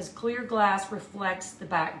because clear glass reflects the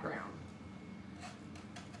background.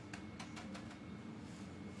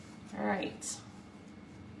 All right.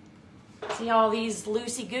 See all these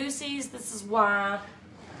loosey-gooseys? This is why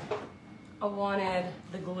I wanted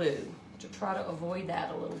the glue, to try to avoid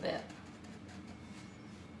that a little bit.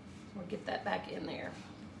 We'll get that back in there.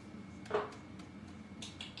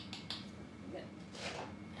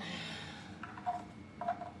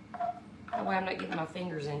 That way I'm not getting my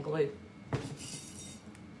fingers in glue.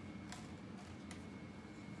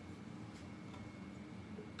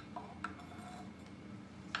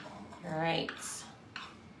 All right.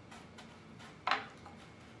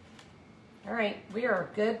 All right, we are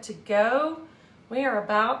good to go. We are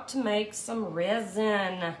about to make some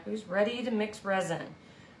resin. Who's ready to mix resin?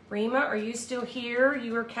 Rima, are you still here?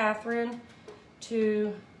 You or Catherine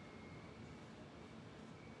to...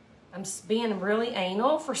 I'm being really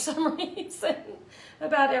anal for some reason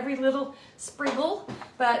about every little sprinkle.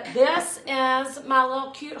 But this is my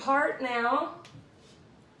little cute heart now.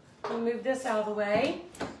 I'll move this out of the way.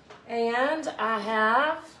 And I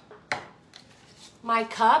have my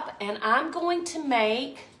cup, and I'm going to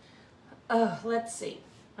make, let's see,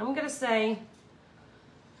 I'm going to say,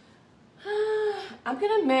 I'm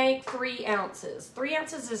going to make 3 ounces. 3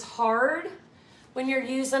 ounces is hard when you're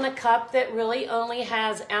using a cup that really only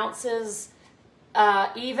has ounces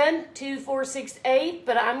even, 2, 4, 6, 8,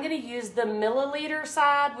 but I'm going to use the milliliter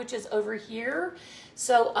side, which is over here.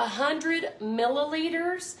 So 100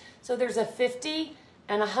 milliliters, so there's a 50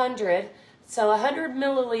 and 100. So 100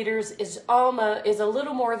 milliliters is a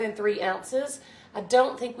little more than 3 ounces. I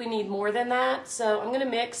don't think we need more than that. So I'm going to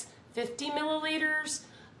mix 50 milliliters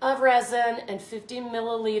of resin and 50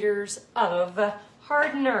 milliliters of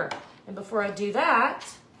hardener. And before I do that,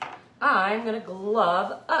 I'm going to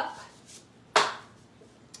glove up.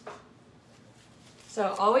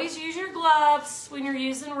 So always use your gloves when you're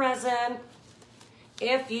using resin.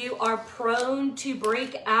 If you are prone to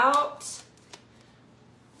break out,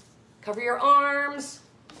 cover your arms.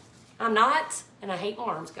 I'm not, and I hate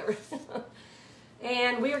arms covered.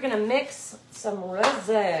 And we are gonna mix some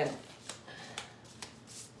resin.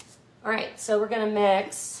 All right, so we're gonna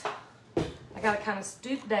mix, I gotta kind of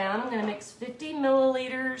stoop down. I'm gonna mix 50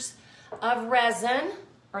 milliliters of resin,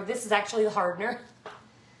 or this is actually the hardener.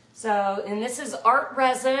 So, and this is art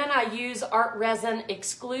resin. I use art resin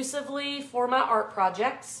exclusively for my art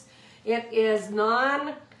projects. It is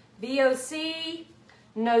non-VOC,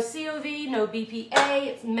 no COV, no BPA.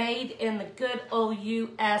 It's made in the good old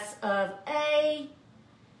US of A,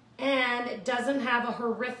 and it doesn't have a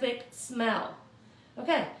horrific smell.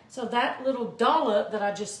 Okay, so that little dollop that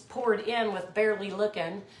I just poured in with barely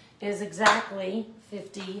looking is exactly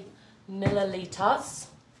 50 milliliters.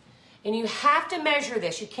 And you have to measure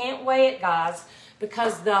this. You can't weigh it, guys,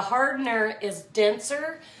 because the hardener is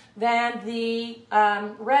denser than the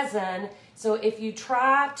resin. So if you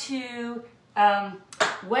try to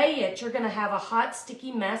weigh it, you're going to have a hot,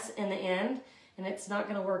 sticky mess in the end, and it's not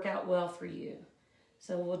going to work out well for you.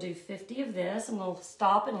 So we'll do 50 of this, and we'll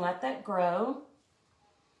stop and let that grow.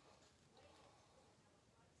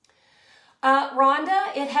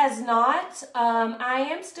 Rhonda, it has not. I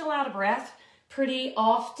am still out of breath pretty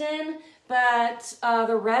often, but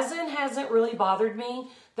the resin hasn't really bothered me.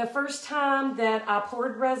 the first time that I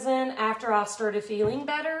poured resin after I started feeling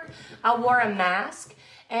better, I wore a mask.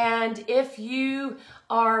 And if you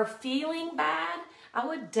are feeling bad, I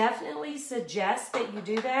would definitely suggest that you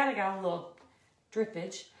do that. I got a little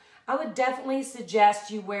drippage. I would definitely suggest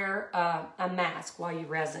you wear a mask while you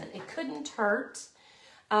resin. It couldn't hurt,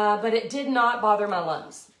 but it did not bother my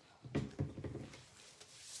lungs.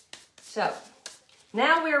 So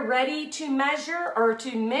now we're ready to measure or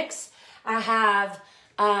to mix. I have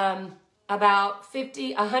about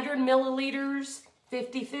 100 milliliters,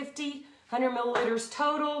 50-50, 100 milliliters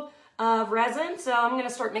total of resin. So I'm going to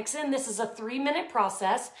start mixing. This is a 3-minute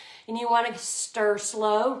process, and you want to stir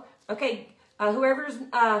slow. Okay, whoever's,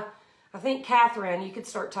 I think Catherine, you could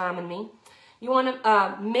start timing me. You want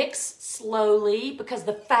to mix slowly, because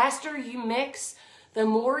the faster you mix, the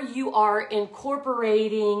more you are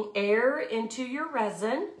incorporating air into your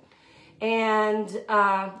resin, and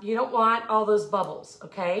you don't want all those bubbles,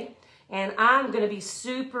 okay? And I'm going to be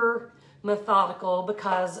super methodical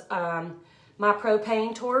because my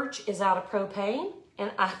propane torch is out of propane,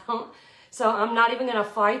 and so I'm not even going to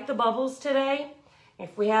fight the bubbles today.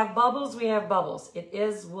 If we have bubbles, we have bubbles. It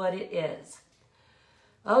is what it is.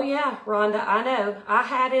 Oh yeah, Rhonda, I know. I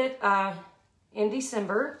had it in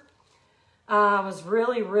December. I was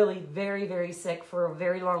really, really very, very sick for a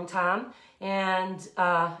very long time. And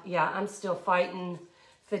yeah, I'm still fighting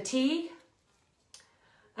fatigue.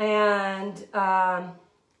 And a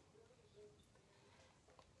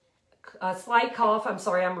slight cough. I'm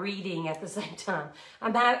sorry, I'm reading at the same time.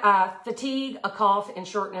 I'm at fatigue, a cough, and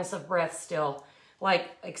shortness of breath still,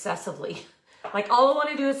 like excessively. Like all I want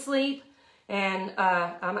to do is sleep, and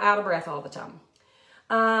I'm out of breath all the time.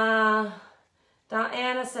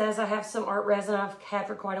 Diana says, I have some art resin I've had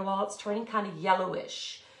for quite a while. It's turning kind of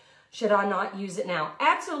yellowish. Should I not use it now?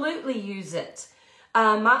 Absolutely use it.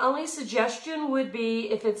 My only suggestion would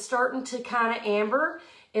be, if it's starting to kind of amber,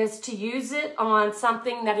 is to use it on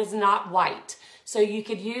something that is not white. So you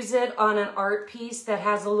could use it on an art piece that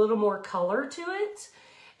has a little more color to it.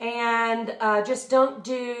 And just don't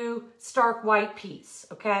do stark white piece,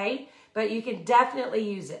 okay? But you can definitely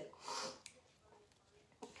use it.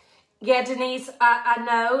 Yeah, Denise, I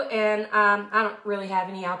know, and I don't really have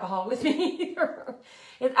any alcohol with me here.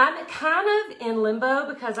 I'm kind of in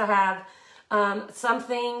limbo because I have some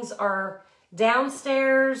things are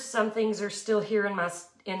downstairs, some things are still here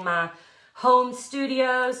in my home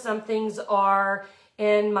studio, some things are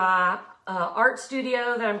in my art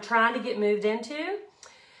studio that I'm trying to get moved into,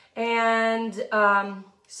 and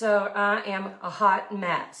so I am a hot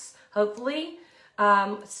mess. Hopefully,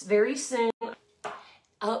 very soon.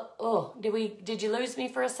 Did you lose me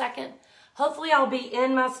for a second? Hopefully I'll be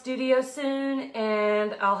in my studio soon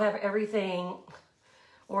and I'll have everything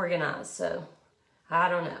organized. So I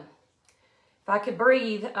don't know. If I could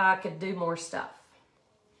breathe, I could do more stuff.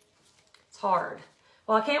 It's hard.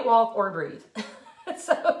 Well, I can't walk or breathe.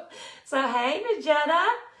 so hey, Majetta.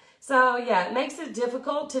 So yeah, it makes it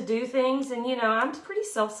difficult to do things. And you know, I'm pretty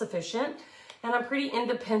self-sufficient and I'm pretty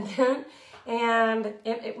independent. And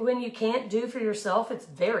when you can't do for yourself, it's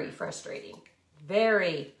very frustrating.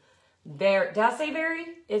 Very, did I say very?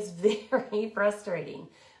 It's very frustrating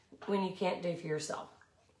when you can't do for yourself.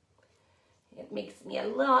 It makes me a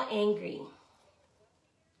little angry.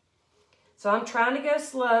 So I'm trying to go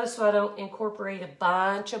slow so I don't incorporate a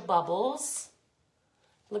bunch of bubbles.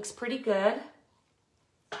 Looks pretty good.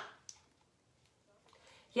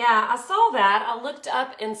 Yeah, I saw that. I looked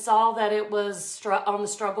up and saw that it was on the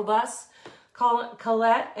struggle bus.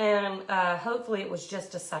 Colette, and hopefully it was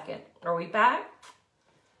just a second. Are we back?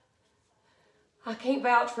 I can't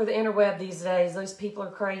vouch for the interweb these days. Those people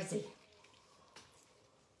are crazy.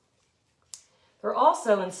 They're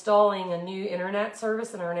also installing a new internet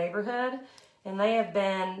service in our neighborhood, and they have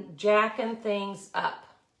been jacking things up.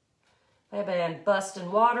 They've been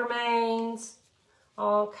busting water mains,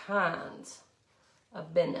 all kinds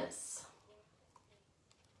of business.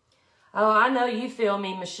 Oh, I know you feel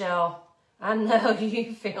me, Michelle. I know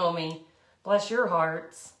you feel me. Bless your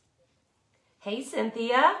hearts. Hey,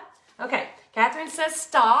 Cynthia. Okay, Catherine says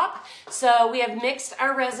stop. So we have mixed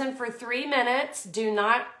our resin for 3 minutes. Do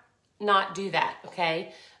not do that,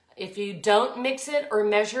 okay? If you don't mix it or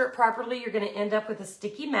measure it properly, you're going to end up with a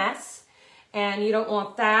sticky mess. And you don't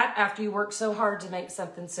want that after you work so hard to make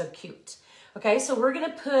something so cute. Okay, so we're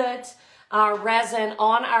going to put our resin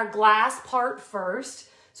on our glass part first.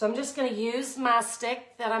 So I'm just going to use my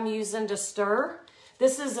stick that I'm using to stir.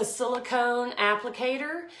 This is a silicone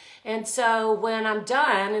applicator. And so when I'm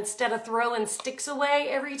done, instead of throwing sticks away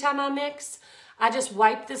every time I mix, I just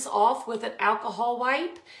wipe this off with an alcohol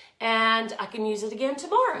wipe and I can use it again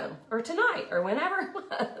tomorrow or tonight or whenever it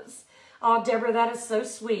was. Oh, Deborah, that is so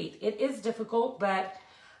sweet. It is difficult, but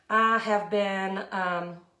I have been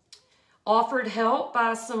offered help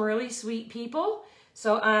by some really sweet people.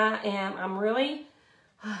 So I'm really,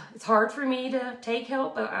 it's hard for me to take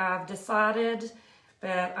help, but I've decided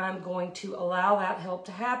that I'm going to allow that help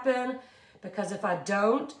to happen, because if I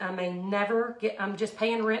don't, I may never get, I'm just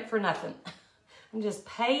paying rent for nothing. I'm just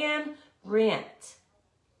paying rent.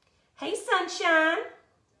 Hey, sunshine.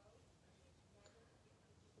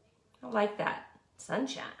 I like that.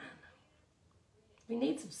 Sunshine. We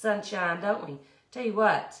need some sunshine, don't we? Tell you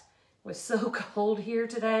what, it was so cold here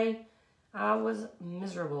today. I was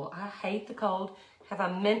miserable. I hate the cold. Have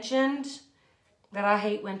I mentioned that I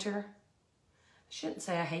hate winter? I shouldn't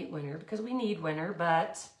say I hate winter, because we need winter,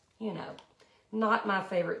 but, you know, not my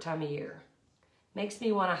favorite time of year. Makes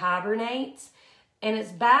me want to hibernate. And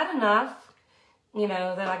it's bad enough, you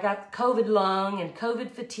know, that I got COVID lung and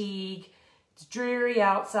COVID fatigue. It's dreary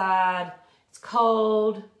outside. It's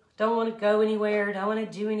cold. Don't want to go anywhere. Don't want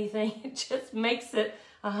to do anything. It just makes it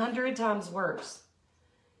 100 times worse.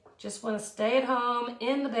 Just want to stay at home,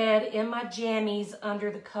 in the bed, in my jammies,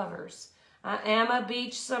 under the covers. I am a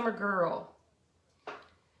beach summer girl.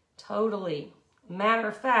 Totally. Matter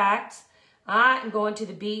of fact, I am going to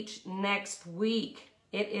the beach next week.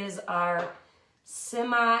 It is our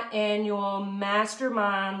semi-annual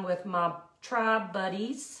mastermind with my tribe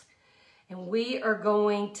buddies. And we are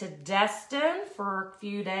going to Destin for a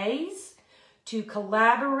few days to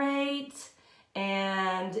collaborate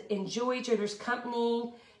and enjoy each other's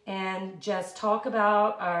company and just talk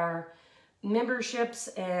about our memberships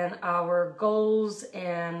and our goals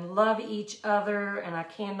and love each other. And I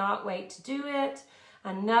cannot wait to do it.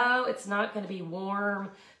 I know it's not going to be warm,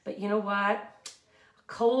 but you know what? A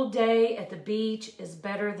cold day at the beach is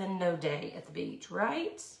better than no day at the beach,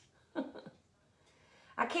 right?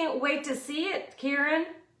 I can't wait to see it, Kieran.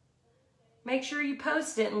 Make sure you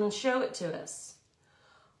post it and show it to us.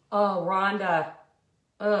 Oh, Rhonda.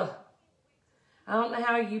 Ugh. I don't know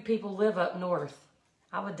how you people live up north.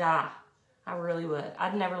 I would die. I really would.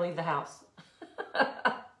 I'd never leave the house.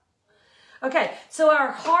 Okay, so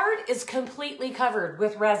our heart is completely covered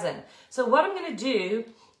with resin. So what I'm going to do,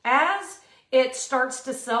 as it starts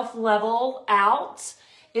to self-level out,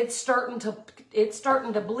 it's starting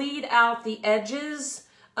to bleed out the edges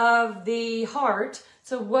of the heart.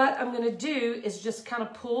 So what I'm going to do is just kind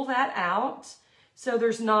of pull that out, so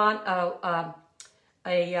there's not a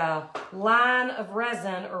line of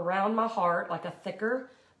resin around my heart, like a thicker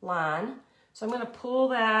line. So I'm going to pull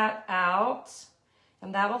that out,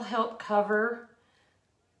 and that'll help cover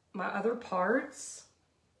my other parts.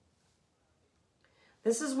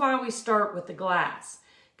 This is why we start with the glass,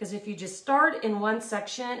 because if you just start in one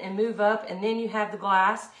section and move up and then you have the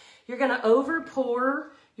glass, you're going to over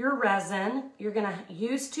pour your resin. You're going to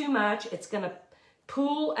use too much. It's going to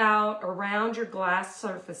pool out around your glass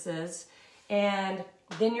surfaces, and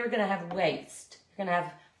then you're going to have waste. You're going to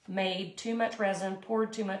have made too much resin,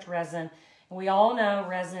 poured too much resin. And we all know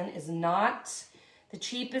resin is not the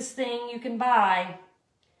cheapest thing you can buy.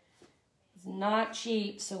 It's not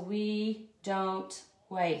cheap, so we don't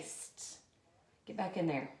waste. Get back in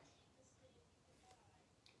there.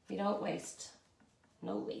 We don't waste.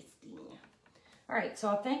 No wasting. All right, so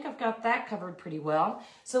I think I've got that covered pretty well.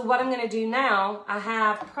 So what I'm going to do now, I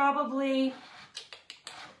have probably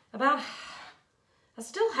about, I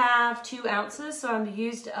still have 2 ounces, so I've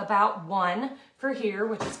used about 1 for here,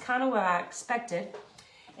 which is kind of what I expected.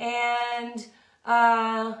 And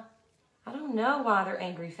I don't know why they're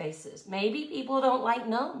angry faces. Maybe people don't like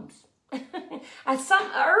gnomes.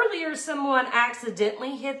 Earlier someone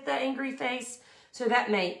accidentally hit the angry face, so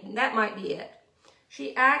that might be it.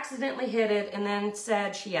 She accidentally hit it and then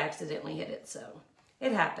said she accidentally hit it, so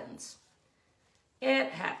it happens. It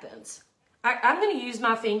happens. I'm going to use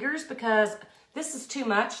my fingers because this is too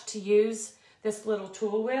much to use this little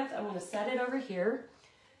tool with. I'm going to set it over here.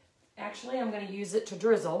 Actually, I'm going to use it to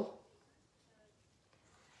drizzle.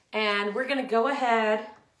 And we're going to go ahead.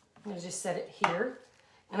 I'm going to just set it here.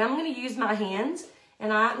 And I'm going to use my hands,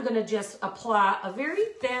 and I'm going to just apply a very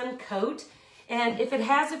thin coat. And if it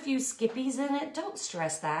has a few skippies in it, don't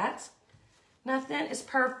stress that. Nothing is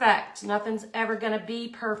perfect. Nothing's ever going to be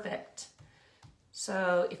perfect.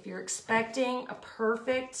 So if you're expecting a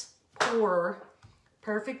perfect pour,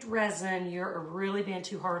 perfect resin, you're really being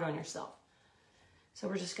too hard on yourself. So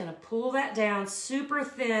we're just going to pull that down, super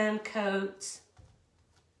thin coat,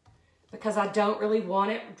 because I don't really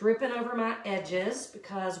want it dripping over my edges,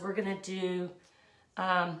 because we're going to do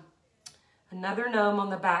another gnome on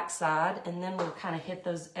the back side, and then we'll kind of hit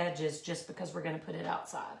those edges just because we're going to put it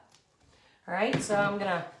outside. All right, so I'm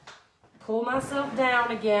gonna pull myself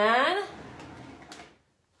down again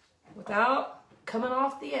without coming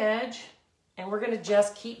off the edge, and we're gonna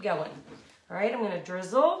just keep going. All right, I'm gonna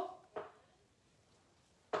drizzle.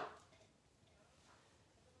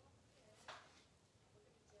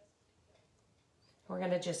 We're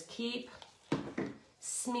gonna just keep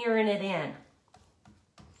smearing it in.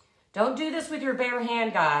 Don't do this with your bare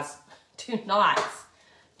hand, guys. Do not.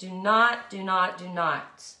 Do not, do not, do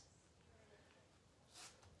not.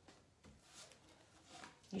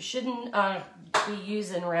 You shouldn't be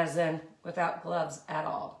using resin without gloves at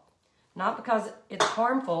all. Not because it's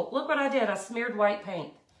harmful. Look what I did. I smeared white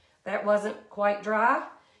paint. That wasn't quite dry.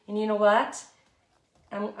 And you know what?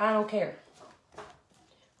 I don't care.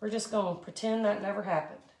 We're just going to pretend that never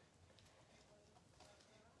happened.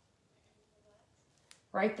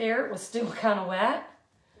 Right there, it was still kind of wet.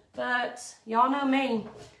 But y'all know me.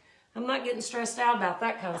 I'm not getting stressed out about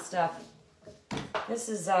that kind of stuff. This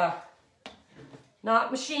is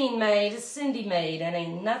not machine made, it's Cindy made. And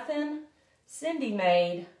ain't nothing Cindy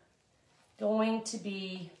made going to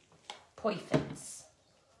be perfect.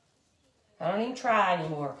 I don't even try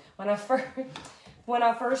anymore. When I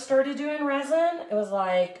first started doing resin, it was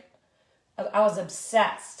like, I was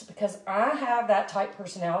obsessed because I have that type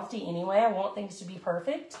personality anyway. I want things to be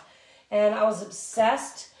perfect. And I was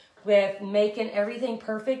obsessed with making everything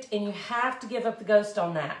perfect, and you have to give up the ghost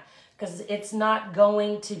on that because it's not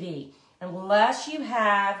going to be. Unless you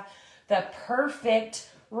have the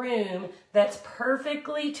perfect room that's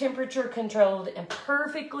perfectly temperature controlled and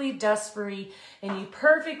perfectly dust free, and you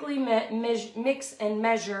perfectly mix and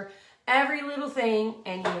measure every little thing,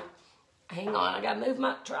 and you, hang on, I gotta move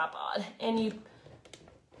my tripod, and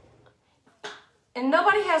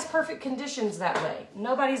nobody has perfect conditions that way.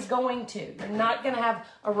 Nobody's going to. You're not gonna have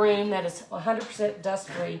a room that is 100% dust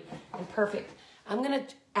free and perfect. I'm gonna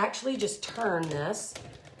actually just turn this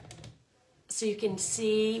so you can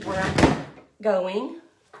see where I'm going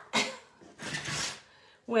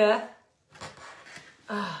with,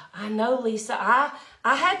 I know, Lisa, I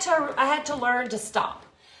had to learn to stop.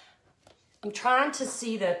 I'm trying to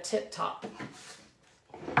see the tip top.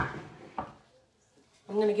 I'm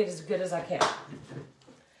gonna get as good as I can.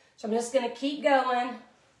 So I'm just gonna keep going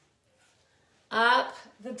up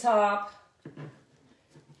the top.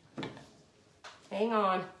 Hang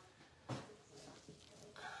on.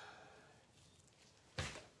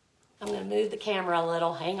 I'm gonna move the camera a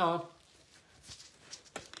little, hang on.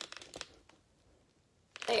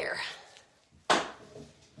 There.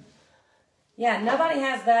 Yeah, nobody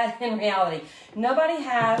has that in reality. Nobody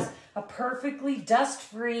has a perfectly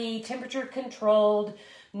dust-free, temperature-controlled,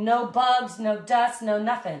 no bugs, no dust, no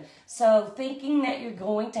nothing. So thinking that you're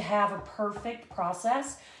going to have a perfect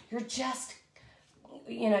process, you're just,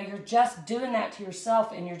 you're just doing that to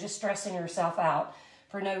yourself, and you're just stressing yourself out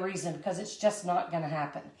for no reason, because it's just not going to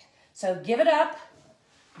happen. So give it up.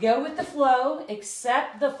 Go with the flow.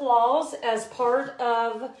 Accept the flaws as part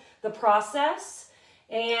of the process.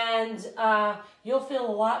 And you'll feel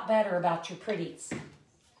a lot better about your pretties.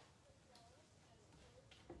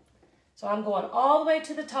 So I'm going all the way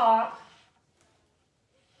to the top.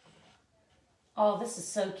 Oh, this is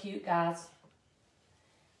so cute, guys.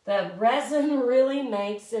 The resin really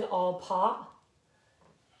makes it all pop.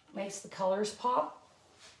 Makes the colors pop.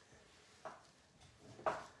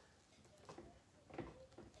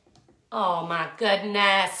 Oh my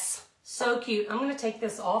goodness. So cute. I'm going to take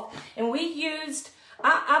this off. And we used,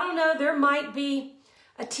 I don't know, there might be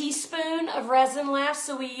a teaspoon of resin left.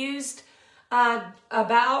 So we used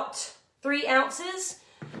about 3 ounces.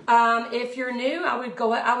 If you're new,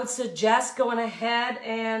 I would suggest going ahead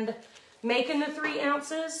and making the 3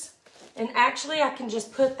 ounces. And actually I can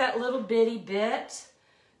just put that little bitty bit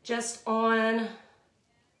just on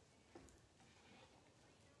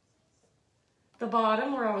the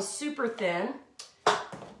bottom where I was super thin. Let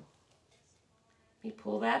me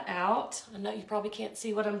pull that out. I know you probably can't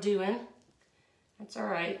see what I'm doing. That's all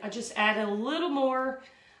right. I just added a little more.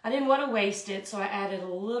 I didn't want to waste it, so I added a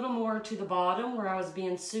little more to the bottom where I was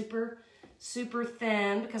being super, super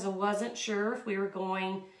thin because I wasn't sure if we were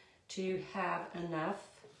going to have enough.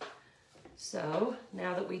 So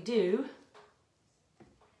now that we do,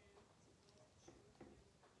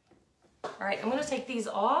 all right, I'm going to take these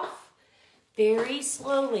off very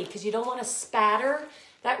slowly because you don't want to spatter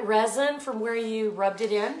that resin from where you rubbed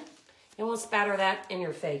it in. You don't want to spatter that in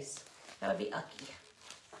your face. That would be ucky.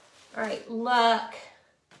 All right, look.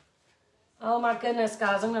 Oh my goodness,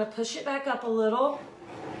 guys. I'm going to push it back up a little.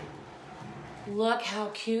 Look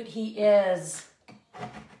how cute he is.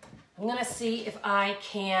 I'm going to see if I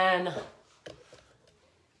can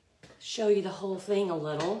show you the whole thing a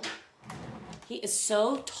little. He is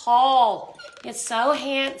so tall. He's so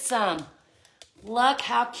handsome. Look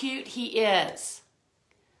how cute he is.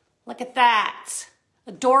 Look at that.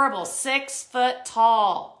 Adorable, 6 foot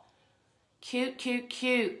tall. Cute, cute,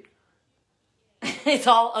 cute. It's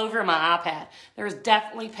all over my iPad. There's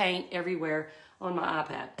definitely paint everywhere on my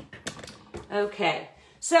iPad. Okay,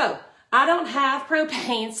 so I don't have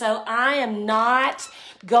propane, so I am not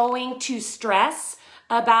going to stress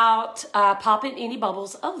about popping any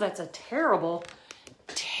bubbles. Oh, that's a terrible.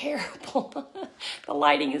 The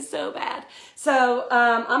lighting is so bad. So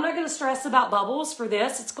I'm not going to stress about bubbles for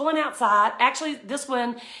this. It's going outside. Actually, this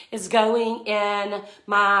one is going in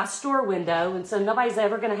my store window, and so nobody's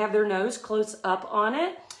ever going to have their nose close up on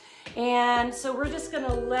it. And so we're just going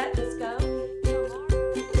to let this go.